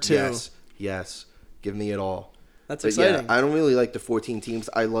Zimmer too. Yes, give me it all. That's exciting. Yeah, I don't really like the 14 teams.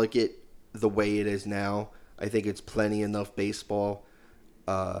 I like it the way it is now. I think it's plenty enough baseball,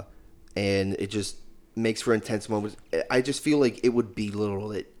 and it just makes for intense moments. I just feel like it would belittle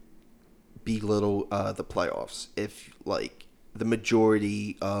the playoffs if like the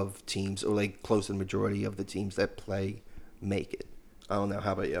majority of teams or like close to the majority of the teams that play make it. I don't know.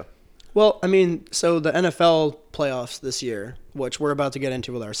 How about you? Well, I mean, so the NFL playoffs this year, which we're about to get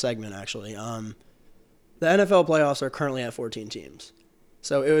into with our segment actually, the NFL playoffs are currently at 14 teams.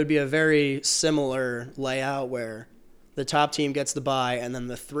 So it would be a very similar layout where the top team gets the bye, and then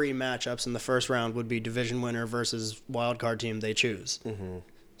the 3 matchups in the first round would be division winner versus wild card team they choose. Mm-hmm.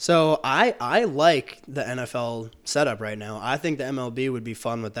 So I like the NFL setup right now. I think the MLB would be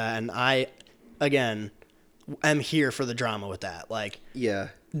fun with that, and I, again, am here for the drama with that. Like, yeah.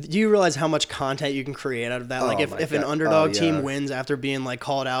 Do you realize how much content you can create out of that? Like, if an underdog team wins after being like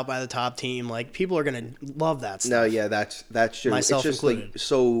called out by the top team, like people are gonna love that stuff. No, yeah, that's true. Myself it's just included. Like,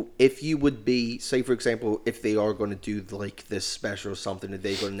 so if you would be, say for example, if they are going to do like this special or something, that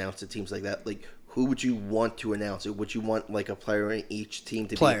they're going to announce the teams like that, like. Who would you want to announce it? Would you want like a player in each team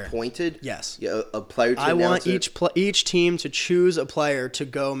to be appointed? Yes. Yeah, a player to announce it? I want each team to choose a player to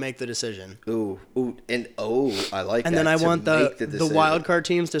go make the decision. Ooh, I like that. And then I want the wild card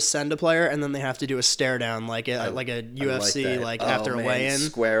teams to send a player, and then they have to do a stare down like a UFC, like after a weigh-in.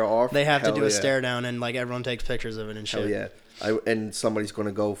 Square off. They have to do a stare down, and like everyone takes pictures of it and shit. Hell yeah. And somebody's going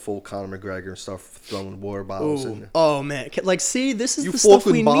to go full Conor McGregor and start throwing water bottles. Ooh. And Oh man, like see, this is you the stuff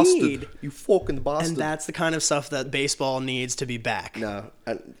we fucking bastard! need, You fucking bastard! and that's the kind of stuff that baseball needs to be back. No,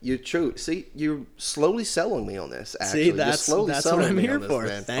 you're true. See, you're slowly selling me on this. Actually, See, that's you're slowly what selling I'm me here on this, for.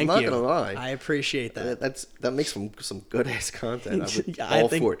 man. Thank I'm you. not gonna lie. I appreciate that. That makes some good ass content. I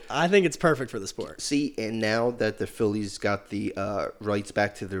think it's perfect for the sport. See, and now that the Phillies got the rights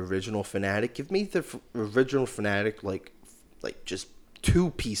back to the original Fanatic, give me the original Fanatic like just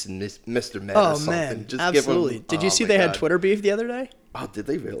 2-piece in this Mr. Met or Oh something. man, Just absolutely. Give them, Did you see they had Twitter beef the other day? Oh, did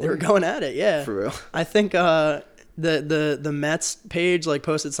they really? They were going at it, yeah. For real? I think the Mets page like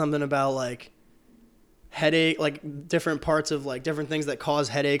posted something about like headache, like different parts of like different things that cause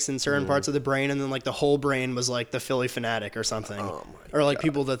headaches in certain parts of the brain, and then like the whole brain was like the Philly Fanatic or something, Oh my or like God.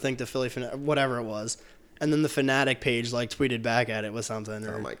 people that think the Philly Fanatic, whatever it was, and then the Fanatic page like tweeted back at it with something.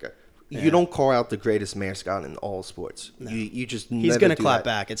 Or, Oh my god! Yeah. You don't call out the greatest mascot in all sports. You just he's never gonna do clap that.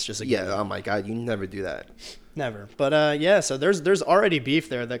 back. It's just a Yeah. given. Oh my god! You never do that. Never. But yeah, so there's already beef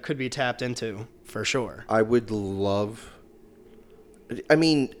there that could be tapped into for sure. I would love. I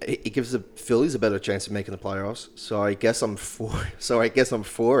mean, it gives the Phillies a better chance of making the playoffs. So I guess I'm for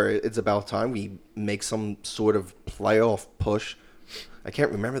it. It's about time we make some sort of playoff push. I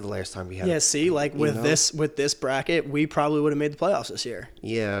can't remember the last time we had. Yeah, see, like with know? this bracket, we probably would have made the playoffs this year.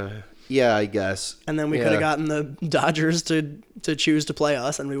 Yeah, I guess. And then we could have gotten the Dodgers to choose to play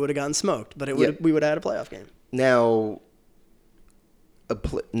us, and we would have gotten smoked. But we would have had a playoff game. Now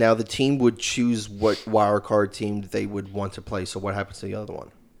the team would choose what wild card team they would want to play. So what happens to the other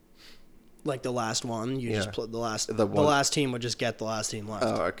one? Like the last one, you just play the last. The one- last team would just get the last team left.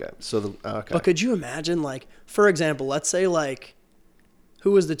 Oh, okay. So okay. But could you imagine, like, for example, let's say like,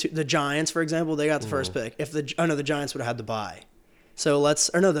 who was the Giants, for example? They got the first pick. If the Giants would have had the bye. So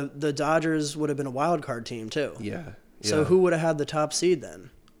the Dodgers would have been a wild card team too. Yeah. So who would have had the top seed then?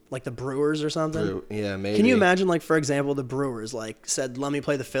 Like the Brewers or something? Yeah, maybe. Can you imagine, like, for example, the Brewers, like, said, let me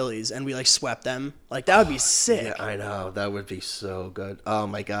play the Phillies, and we, like, swept them? Like, that would be sick. Yeah, I know. That would be so good. Oh,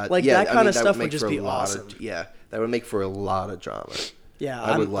 my God. Like, yeah, that kind of stuff make would just for a be lot awesome. Yeah, that would make for a lot of drama. Yeah,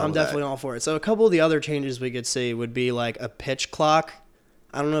 I would love I'm definitely that. all for it. So a couple of the other changes we could see would be, like, a pitch clock.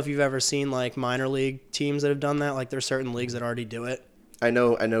 I don't know if you've ever seen, like, minor league teams that have done that. Like, there's certain leagues that already do it. I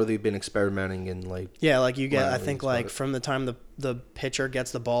know they've been experimenting in, like... Yeah, like, you get, minor I think, leagues, like, but- from the time the pitcher gets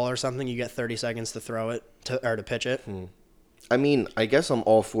the ball or something, you get 30 seconds to throw it, to pitch it. I mean, I guess I'm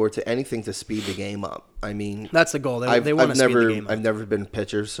all for it to anything to speed the game up. I mean... That's the goal. They want to speed the game up. I've never been a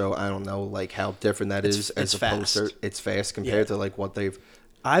pitcher, so I don't know, like, how different that is as it's opposed to... fast. It's fast compared to, like, what they've...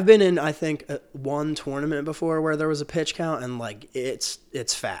 I've been in, I think, one tournament before where there was a pitch count, and like it's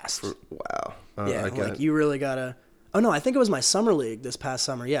fast. Wow. Yeah, okay. like you really gotta. Oh no, I think it was my summer league this past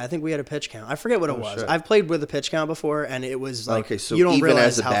summer. Yeah, I think we had a pitch count. I forget what it was. shit. I've played with a pitch count before, and it was like Okay, so you don't even realize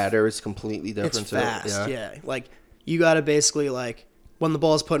as a how batter, it's completely different. it's too. fast. Yeah, like you gotta basically like when the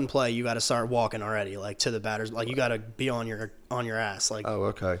ball's put in play, you gotta start walking already, like to the batters. Like you gotta be on your ass. Like Oh,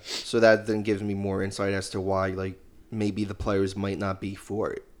 okay. So that then gives me more insight as to why, like, maybe the players might not be for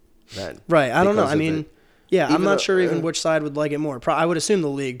it. Then right. I don't know. because I of mean. it. Yeah, I'm Even not though- sure even which side would like it more. I would assume the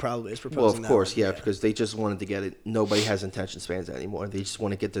league probably is proposing Well, of that course, one. yeah, because they just wanted to get it. Nobody has attention spans anymore. They just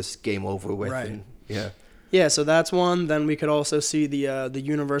want to get this game over with. Right. And, yeah. Yeah, so that's one. Then we could also see the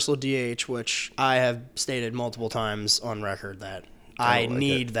universal DH, which I have stated multiple times on record that I like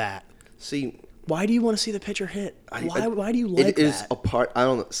need it. that. See, Why do you want to see the pitcher hit? Why do you it like is that? a part. I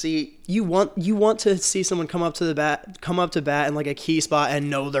don't know. See, You want to see someone come up to bat in like a key spot and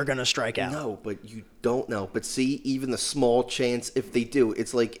know they're gonna strike out. no, but you don't know. But see, even the small chance, if they do,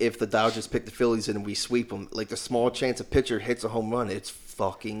 it's like if the Dodgers pick the Phillies and we sweep them. Like the small chance a pitcher hits a home run, it's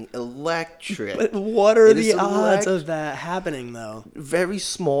fucking electric. But what are It the is odds of that happening though? Very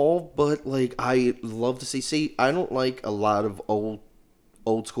small, but like I love to see. See, I don't like a lot of old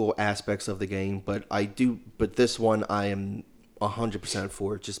school aspects of the game, but I do. But this one, I am 100%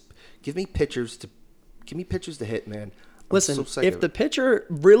 for. Just give me pitchers to hit, man. I'm Listen, so sick if of the it. pitcher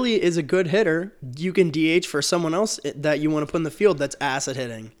really is a good hitter, you can DH for someone else that you want to put in the field that's acid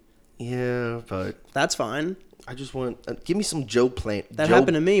hitting. Yeah, but That's fine. I just want give me some Joe Plant. That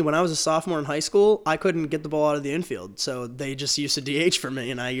happened to me when I was a sophomore in high school. I couldn't get the ball out of the infield, so they just used to DH for me,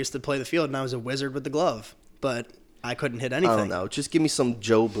 and I used to play the field, and I was a wizard with the glove. But I couldn't hit anything. I don't know. Just give me some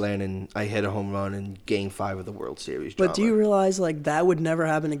Joe Bland and I hit a home run in Game 5 of the World Series. But do you realize like that would never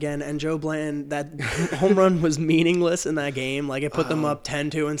happen again? And Joe Bland, that home run was meaningless in that game. Like it put them up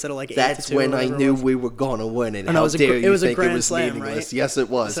 10-2 instead of like 8-2. That's when I knew we were gonna win it. And How it was a dare it you was a think grand it was slam, meaningless? right? Yes, it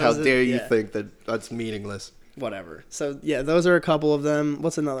was. So How it was dare you yeah. think that's meaningless? Whatever. So yeah, those are a couple of them.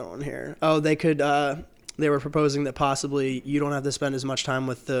 What's another one here? Oh, they could they were proposing that possibly you don't have to spend as much time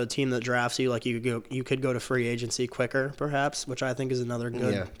with the team that drafts you. Like you could go to free agency quicker, perhaps, which I think is another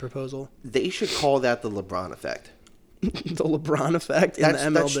good proposal. They should call that the LeBron effect. The LeBron effect in the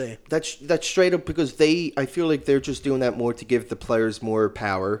MLB. That's straight up because I feel like they're just doing that more to give the players more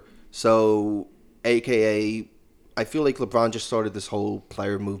power. So, AKA, I feel like LeBron just started this whole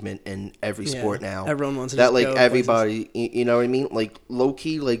player movement in every sport now. Everyone wants to that just like go everybody, you know what I mean? Like low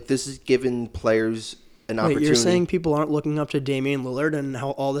key, like this is giving players an opportunity. You're saying people aren't looking up to Damian Lillard and how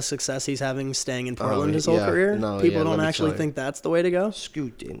all the success he's having staying in Portland his whole career? People don't actually think that's the way to go? Screw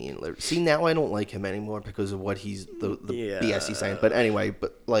Damian Lillard. See, now I don't like him anymore because of what he's the BS he's saying. But anyway,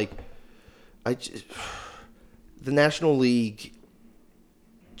 like the National League,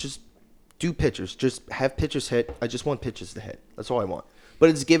 just do pitchers. Just have pitchers hit. I just want pitchers to hit. That's all I want.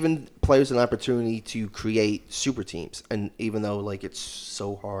 But it's given players an opportunity to create super teams. And even though like it's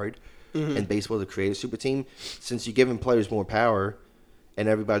so hard in baseball to create a super team, since you're giving players more power and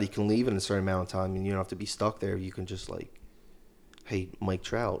everybody can leave in a certain amount of time and you don't have to be stuck there, you can just like, hey, Mike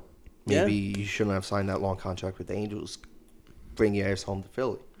Trout, maybe you shouldn't have signed that long contract with the Angels. Bring your ass home to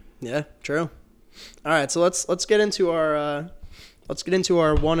Philly. Yeah, true. All right, so let's get into our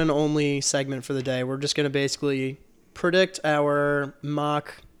one and only segment for the day. We're just going to basically predict our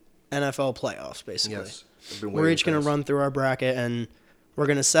mock NFL playoffs, basically. Yes. We're each going to run through our bracket, and we're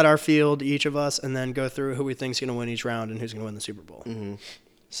going to set our field, each of us, and then go through who we think is going to win each round and who's going to win the Super Bowl. Mm-hmm.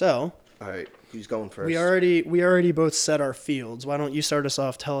 So, all right, who's going first? We already both set our fields. Why don't you start us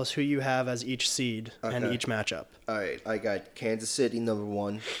off? Tell us who you have as each seed and each matchup. All right, I got Kansas City number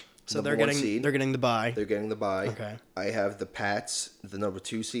 1. So they're getting the bye. They're getting the bye. Okay. I have the Pats, the number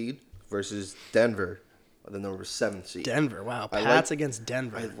 2 seed, versus Denver, the number 7 seed. Denver, wow, Pats against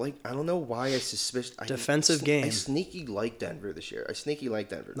Denver. I don't know why I suspicious. Defensive game. I sneaky like Denver this year.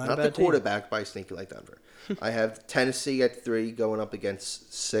 Not the quarterback, but I sneaky like Denver. I have Tennessee at 3 going up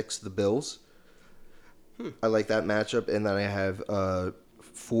against 6, the Bills. I like that matchup, and then I have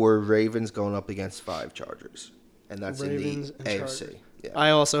 4 Ravens going up against 5 Chargers, and that's Ravens in the AFC. Yeah.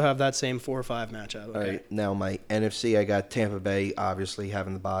 I also have that same 4-5 matchup. Okay. All right, now my NFC, I got Tampa Bay obviously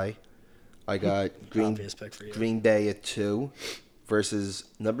having the bye. I got Green Bay at 2 versus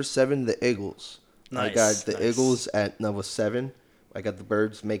number 7, the Eagles. Nice, I got the Eagles at number 7. I got the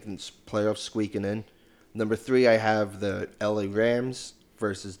Birds making playoffs squeaking in. Number 3, I have the LA Rams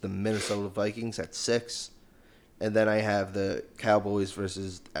versus the Minnesota Vikings at 6. And then I have the Cowboys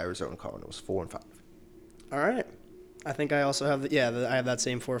versus Arizona Cardinals, 4 and 5. All right. I think I also have I have that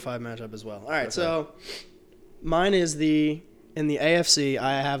same 4-5 matchup as well. All right, so mine is in the AFC,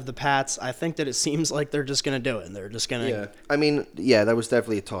 I have the Pats. I think that it seems like they're just going to do it. And they're just going to. Yeah. I mean, that was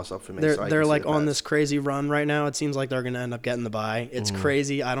definitely a toss-up for me. They're like on this crazy run right now. It seems like they're going to end up getting the bye. It's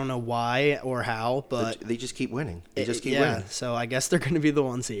crazy. I don't know why or how, but. They just keep winning. They just keep winning. So I guess they're going to be the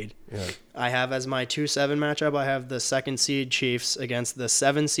 1 seed. Yeah. I have as my 2-7 matchup, I have the 2nd seed Chiefs against the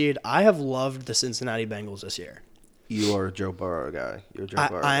 7 seed. I have loved the Cincinnati Bengals this year. You are a Joe Burrow guy. You're a Joe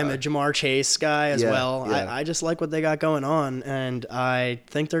Burrow I am guy. a Jamar Chase guy as well. Yeah. I just like what they got going on, and I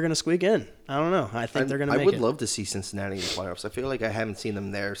think they're going to squeak in. I don't know. I think they're going to make it. I would love to see Cincinnati in the playoffs. I feel like I haven't seen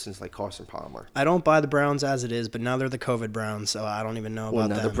them there since like Carson Palmer. I don't buy the Browns as it is, but now they're the COVID Browns, so I don't even know about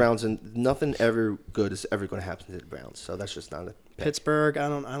them. The Browns, and nothing ever good is ever going to happen to the Browns, so that's just not a pick. Pittsburgh, I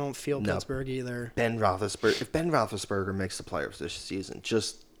don't feel Pittsburgh either. Ben Roethlisberger. If Ben Roethlisberger makes the playoffs this season,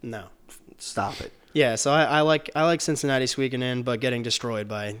 just stop it. Yeah, so I like Cincinnati squeaking in, but getting destroyed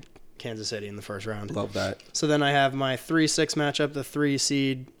by Kansas City in the first round. Love that. So then I have my 3-6 matchup, the 3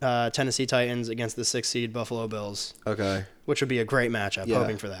 seed Tennessee Titans against the 6 seed Buffalo Bills. Okay. Which would be a great matchup,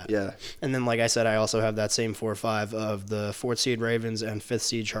 hoping for that. Yeah. And then, like I said, I also have that same 4-5 of the 4th seed Ravens and 5th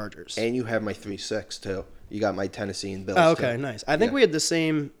seed Chargers. And you have my 3-6 too. You got my Tennessee and Bills. Oh, okay, nice. I think we had the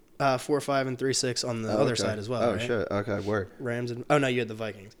same 4-5 and 3-6 on the other side as well. Oh, right? shit. Okay, word. Rams and no, you had the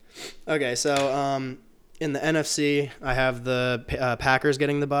Vikings. Okay, so in the NFC, I have the Packers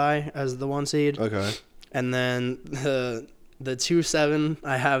getting the bye as the 1 seed. Okay. And then the 2-7,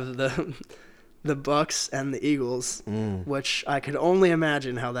 I have the Bucks and the Eagles, which I could only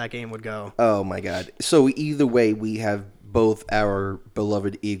imagine how that game would go. Oh my God! So either way, we have both our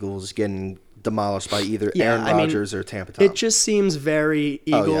beloved Eagles getting demolished by either Aaron Rodgers or Tampa Tom. It just seems very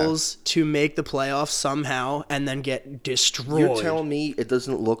Eagles to make the playoffs somehow and then get destroyed. You're telling me it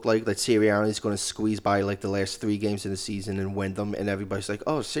doesn't look like that Sirianni's going to squeeze by like the last 3 games of the season and win them, and everybody's like,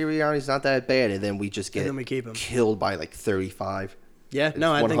 "Oh, Sirianni's not that bad," and then we just get we keep him. killed by like 35. Yeah,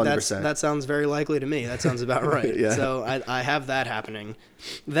 no, I think 100%. that sounds very likely to me. That sounds about right. Yeah. So I have that happening.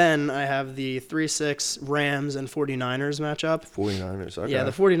 Then I have the 3-6 Rams and 49ers matchup. 49ers. Okay. Yeah,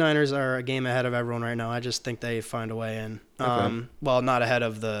 the 49ers are a game ahead of everyone right now. I just think they find a way in. Okay. Well, not ahead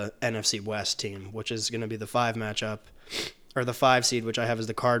of the NFC West team, which is going to be the 5 matchup, or the 5 seed, which I have as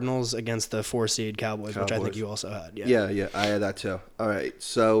the Cardinals against the 4 seed Cowboys, which I think you also had. Yeah, I had that too. All right,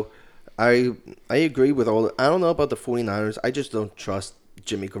 so I agree with all. I don't know about the 49ers. I just don't trust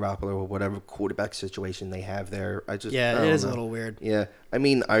Jimmy Garoppolo or whatever quarterback situation they have there. I it is a little weird. Yeah, I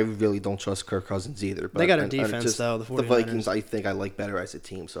mean, I really don't trust Kirk Cousins either. But They got a defense, though, the 49ers. The Vikings, I think I like better as a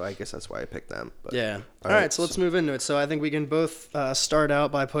team, so I guess that's why I picked them. But, yeah. All right, so let's move into it. So I think we can both start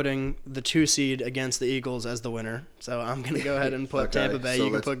out by putting the 2 seed against the Eagles as the winner. So I'm going to go ahead and put Tampa Bay. You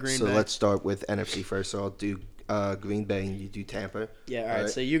can put Green Bay. So let's start with NFC first. So I'll do Green Bay and you do Tampa. Yeah, all right.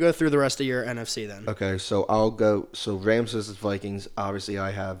 So you go through the rest of your NFC then. Okay, so I'll go. So Rams versus Vikings. Obviously,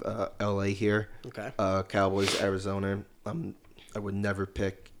 I have LA here. Okay. Cowboys, Arizona. I would never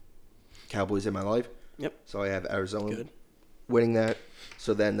pick Cowboys in my life. Yep. So I have Arizona Good. winning that.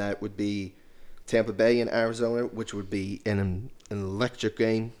 So then that would be Tampa Bay and Arizona, which would be an electric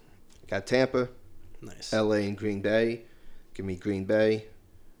game. Got Tampa. Nice. LA and Green Bay. Give me Green Bay.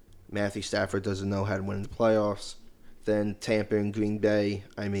 Matthew Stafford doesn't know how to win in the playoffs. Then Tampa and Green Bay.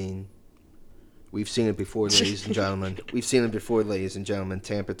 I mean, we've seen it before, ladies and gentlemen. We've seen it before, ladies and gentlemen.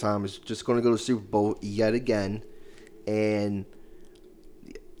 Tampa Tom is just going to go to the Super Bowl yet again. And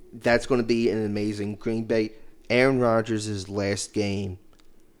that's going to be an amazing Green Bay. Aaron Rodgers' last game,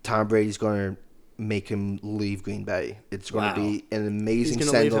 Tom Brady's going to make him leave Green Bay. It's going to be an amazing send-off.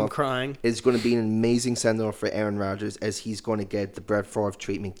 He's going to leave him crying. It's going to be an amazing send-off for Aaron Rodgers as he's going to get the Brett Favre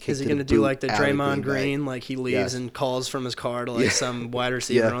treatment. Is he going to do like the Draymond Green, like he leaves and calls from his car to like some wide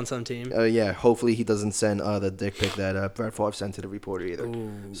receiver on some team? Yeah, hopefully he doesn't send the dick pic that Brett Favre sent to the reporter either.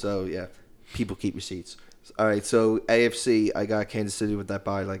 Ooh. So, yeah, people keep receipts. All right, so AFC, I got Kansas City with that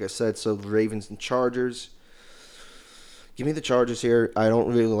bye, like I said. So the Ravens and Chargers. Give me the Chargers here. I don't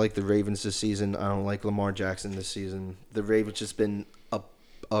really like the Ravens this season. I don't like Lamar Jackson this season. The Ravens just been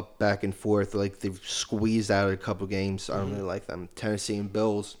up, back and forth. Like they've squeezed out a couple games. I don't really like them. Tennessee and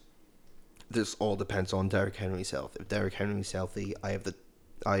Bills. This all depends on Derrick Henry's health. If Derrick Henry's healthy, I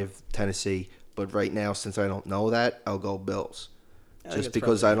have Tennessee. But right now, since I don't know that, I'll go Bills. Just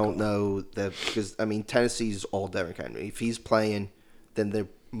because I don't know that. Because I mean, Tennessee's all Derrick Henry. If he's playing, then they're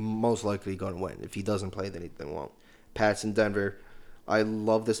most likely going to win. If he doesn't play, then they won't. Pats in Denver. I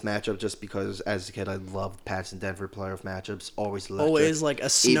love this matchup just because as a kid I loved Pats and Denver playoff matchups. Always electric. Always like a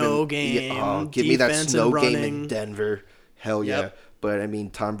snow game. Give me that snow running. game in Denver. Hell yeah. Yep. But I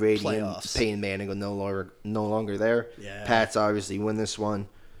mean Tom Brady Playoffs. and Peyton Manning are no longer there. Yeah. Pats obviously win this one.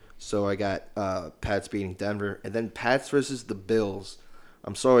 So I got Pats beating Denver. And then Pats versus the Bills.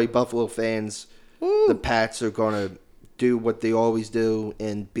 I'm sorry, Buffalo fans. Woo. The Pats are gonna do what they always do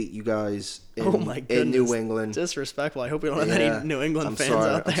and beat you guys in New England. Disrespectful. I hope we don't have any New England fans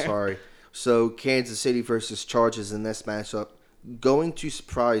out there. I'm sorry. So Kansas City versus Chargers in this matchup. Going to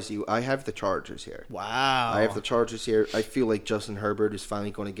surprise you, I have the Chargers here. Wow. I have the Chargers here. I feel like Justin Herbert is finally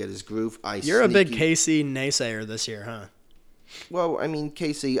going to get his groove. You're a big KC naysayer this year, huh? Well, I mean,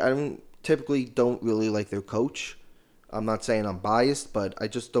 KC, I typically don't really like their coach. I'm not saying I'm biased, but I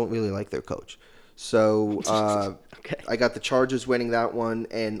just don't really like their coach. So okay. I got the Chargers winning that one.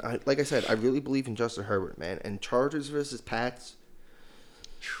 And like I said, I really believe in Justin Herbert, man. And Chargers versus Pats.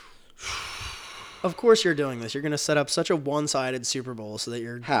 Of course you're doing this. You're going to set up such a one-sided Super Bowl so that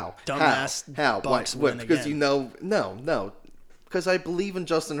your dumbass Bucks win because again. No. Because I believe in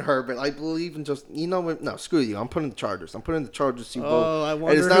Justin Herbert. I believe in no, screw you. I'm putting the Chargers. I'm putting the Chargers Super Bowl. Oh, I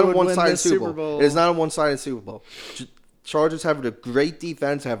wonder who would win this Super Bowl. It is not a one-sided Super Bowl. Chargers have a great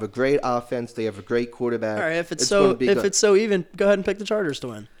defense, have a great offense. They have a great quarterback. All right, if it's so even, go ahead and pick the Chargers to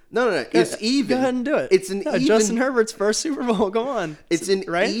win. No, it's even. Go ahead and do it. It's an even. Justin Herbert's first Super Bowl. Come on. It's an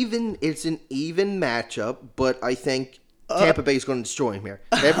right? even. It's an even matchup, but I think Tampa Bay's going to destroy him here.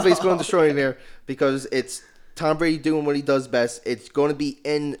 Tampa Bay's going to destroy him here because it's Tom Brady doing what he does best. It's going to be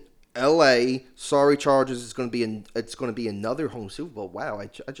in L.A. Sorry, Chargers. It's going to be another home Super Bowl. Wow,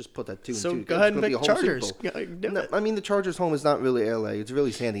 I just put that 2 and 2. So go ahead and pick Chargers. I mean, the Chargers' home is not really L.A. It's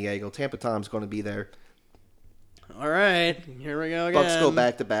really San Diego. Tampa Tom's going to be there. All right, here we go again. Bucks go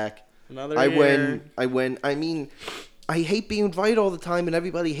back to back. Another year. I win. I mean, I hate being right all the time, and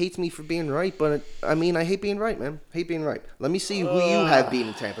everybody hates me for being right. But I mean, I hate being right, man. Hate being right. Let me see who you have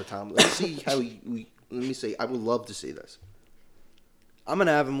beating Tampa, Tom. Let's see how Let me see. I would love to see this. I'm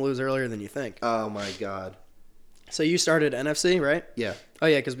gonna have him lose earlier than you think. Oh my God. So you started NFC, right? Yeah. Oh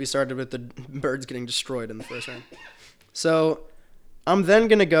yeah, because we started with the Birds getting destroyed in the first round. So I'm then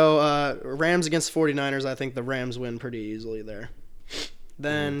going to go Rams against 49ers. I think the Rams win pretty easily there.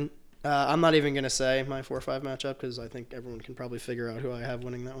 Then I'm not even going to say my 4-5 matchup because I think everyone can probably figure out who I have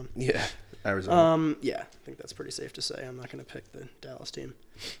winning that one. Yeah, Arizona. Yeah, I think that's pretty safe to say. I'm not going to pick the Dallas team.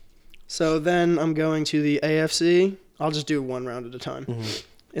 So then I'm going to the AFC. I'll just do one round at a time.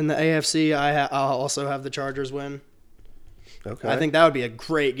 Mm-hmm. In the AFC, I'll also have the Chargers win. Okay. I think that would be a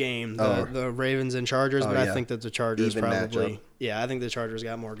great game, Oh. the Ravens and Chargers, but I yeah. think that the Chargers Even probably... matchup. Yeah, I think the Chargers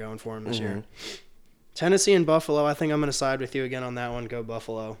got more going for them this year. Mhm. Tennessee and Buffalo, I think I'm going to side with you again on that one. Go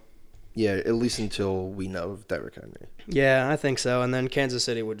Buffalo. Yeah, at least until we know of Derrick Henry. Yeah, I think so. And then Kansas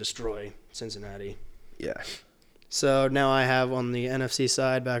City would destroy Cincinnati. Yeah. So now I have on the NFC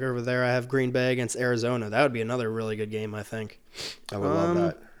side back over there, I have Green Bay against Arizona. That would be another really good game, I think. I would love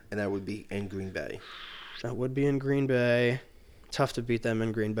that. And that would be in Green Bay. That would be in Green Bay. Tough to beat them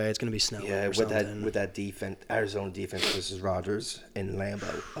in Green Bay. It's going to be snowing Yeah, or with something. that defense, Arizona defense versus Rodgers and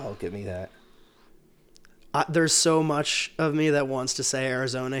Lambeau. Oh, give me that. There's so much of me that wants to say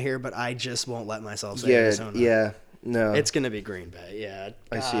Arizona here, but I just won't let myself say Arizona. Yeah, no. It's going to be Green Bay, yeah.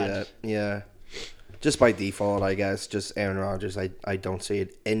 I see that. Yeah. Just by default, I guess. Just Aaron Rodgers. I don't see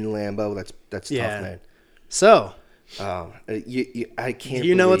it in Lambeau. That's Yeah. tough, man. So, I can't. do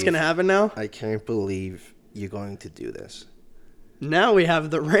you know what's believe- going to happen now? I can't believe you're going to do this. Now we have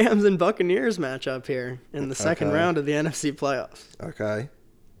the Rams and Buccaneers matchup here in the second Okay. round of the NFC playoffs. Okay.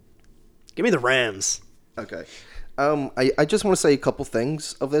 Give me the Rams. Okay. I just want to say a couple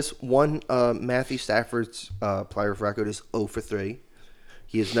things of this. One, Matthew Stafford's playoff record is 0 for 3.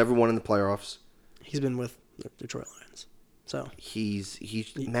 He has never won in the playoffs. He's been with the Detroit Lions. So, He's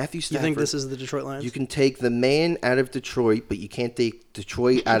Matthew you Stafford. think this is the Detroit Lions? You can take the man out of Detroit, but you can't take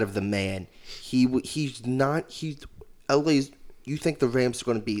Detroit out of the man. He's not. He's LA's. You think the Rams are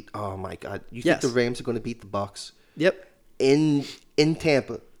going to beat? Oh my God! You Yes. think the Rams are going to beat the Bucks Yep. in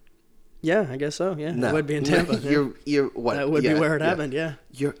Tampa? Yeah, I guess so. Yeah, No, it would be in Tampa. Yeah. You're what? That would Yeah, be where it yeah. happened. Yeah.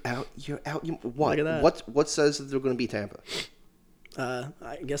 You're out. What? Look at that. What says that they're going to beat Tampa?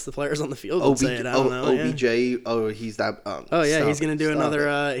 I guess the players on the field would say it. I don't know. yeah. OBJ. Oh, he's that. Oh yeah, stop he's gonna it, do stop another.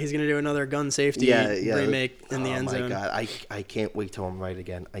 it. He's gonna do another gun safety remake in the end zone. Oh my God, I can't wait till I'm right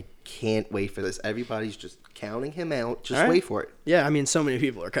again. I can't wait for this. Everybody's just counting him out. Just All right. wait for it. Yeah, I mean, so many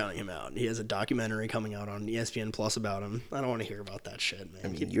people are counting him out. He has a documentary coming out on ESPN Plus about him. I don't want to hear about that shit, man. I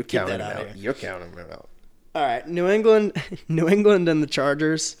mean, Keep- you're keep counting that him out out. here. You're counting him out. All right, New England and the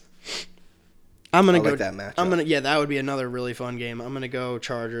Chargers. I'm gonna I go. like that matchup. Yeah, that would be another really fun game. I'm gonna go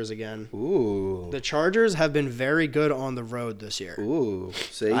Chargers again. Ooh. The Chargers have been very good on the road this year. Ooh.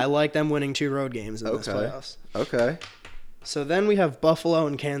 See. I like them winning 2 road games in this Okay. playoffs. Okay. So then we have Buffalo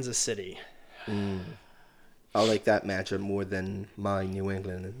and Kansas City. I like that matchup more than my New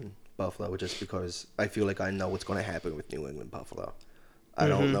England and Buffalo, just because I feel like I know what's going to happen with New England Buffalo. I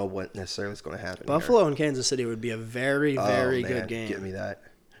don't know what necessarily is going to happen. Buffalo and Kansas City would be a very, here. very Oh, good man, game. Give me that.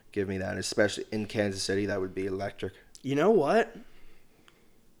 Give me that. Especially in Kansas City, that would be electric. You know what?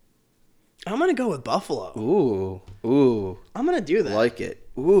 I'm gonna go with Buffalo. Ooh. I'm gonna do that. Like it.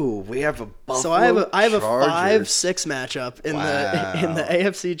 Ooh, we have a Buffalo. So I have a Chargers. 5-6 matchup in Wow. the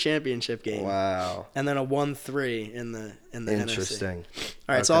AFC Championship game, Wow. and then a 1-3 in the NFC. Interesting.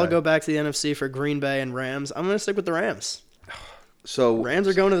 All right, so I'll Okay. go back to the NFC for Green Bay and Rams. I'm gonna stick with the Rams. So Rams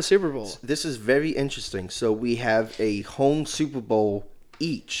are going to the Super Bowl. this is very interesting. So we have a home Super Bowl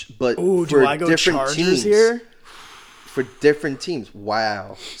each, but Ooh, for do I go different Chargers teams. here? For different teams.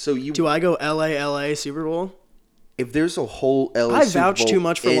 Wow. So Do I go LA Super Bowl? if there's a whole LA I Super vouch Bowl too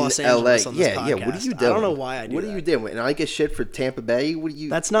much for in Los Angeles LA, on this yeah, what are podcast. you I doing? don't know why I do What are that. you doing? And I get shit for Tampa Bay. What are you?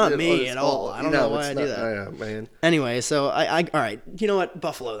 That's not me it's at all. I don't know why it's I do that. I know, man. Anyway, so I all right. You know what?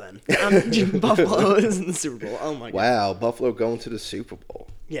 Buffalo then. Buffalo is in the Super Bowl. Oh my god. Wow, Buffalo going to the Super Bowl.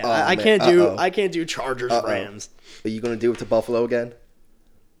 Yeah, Oh, I man. can't do Uh-oh. I can't do Chargers Uh-oh. Rams. Are you going to do it to Buffalo again?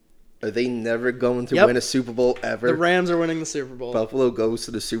 Are they never going to Yep. win a Super Bowl ever? The Rams are winning the Super Bowl. Buffalo goes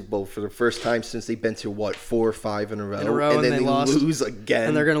to the Super Bowl for the first time since they've been to what 4 or 5 in a row, and then they lost. lose again.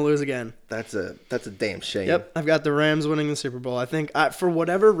 And they're going to lose again. That's a damn shame. Yep, I've got the Rams winning the Super Bowl. I think for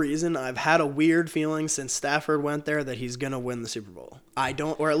whatever reason, I've had a weird feeling since Stafford went there that he's going to win the Super Bowl. I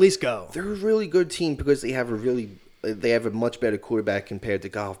don't, or at least go. They're a really good team because they have a much better quarterback compared to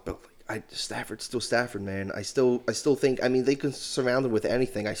Goff. But Stafford's still Stafford, man. I still think. I mean, they can surround him with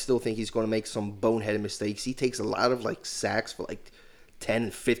anything. I still think he's going to make some boneheaded mistakes. He takes a lot of sacks for 10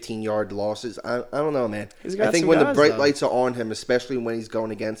 and 15-yard losses. I don't know, man. He's got I think some when the guys, bright though. lights are on him, especially when he's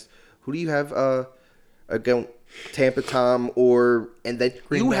going against who do you have? Against Tampa Tom and then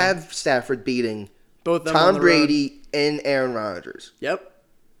Green you Bay. have Stafford beating Both of them on Tom the road. Brady and Aaron Rodgers. Yep.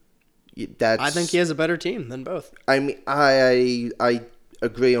 That's. I think he has a better team than both. I mean, I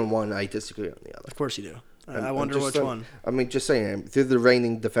agree on one. I disagree on the other. Of course you do. I wonder which one. I mean, just saying, they're the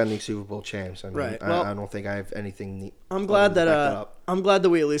reigning defending Super Bowl champs. I mean, Right. Well, I don't think I have anything. I'm glad that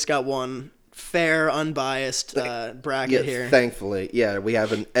we at least got one fair, unbiased bracket here. Thankfully, yeah, we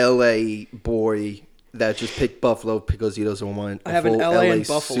have an LA boy that just picked Buffalo because he doesn't want. I have an LA and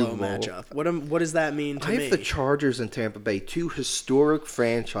Super Buffalo Bowl matchup. What does that mean to me? I have the Chargers and Tampa Bay, two historic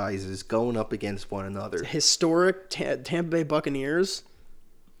franchises going up against one another. Historic Tampa Bay Buccaneers.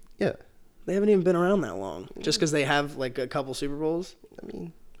 Yeah. They haven't even been around that long. Just because they have like a couple Super Bowls. I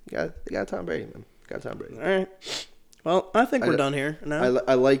mean, they got Tom Brady, man. Got Tom Brady. All right. Well, I think we're done here. No?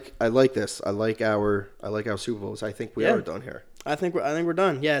 I like this. I like our Super Bowls. I think we are done here. I think we're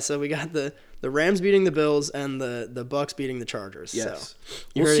done. Yeah. So we got the Rams beating the Bills and the Bucks beating the Chargers. Yes. So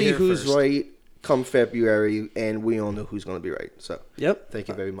We'll see who's right come February, and we all know who's going to be right. So. Yep. Thank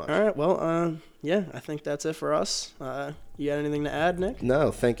you very much. All right. Well, yeah, I think that's it for us. You got anything to add, Nick? No,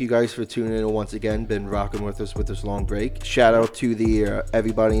 thank you guys for tuning in once again. Been rocking with us with this long break. Shout out to the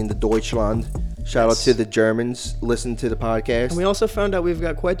everybody in the Deutschland. Shout out to the Germans. Listen to the podcast. And we also found out we've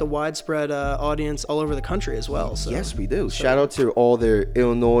got quite the widespread audience all over the country as well. So. Yes, we do. Shout out to all the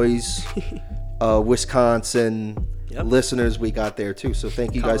Illinois, Wisconsin listeners we got there too. So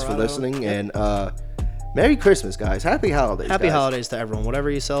thank you guys for listening, and Merry Christmas, guys. Happy holidays. Happy holidays to everyone. Whatever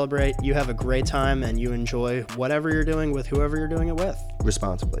you celebrate, you have a great time and you enjoy whatever you're doing with whoever you're doing it with.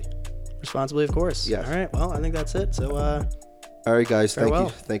 Responsibly. Responsibly, of course. Yes. All right. Well, I think that's it. So, all right, guys. Farewell.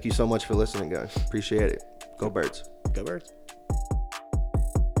 Thank you so much for listening, guys. Appreciate it. Go Birds. Go Birds.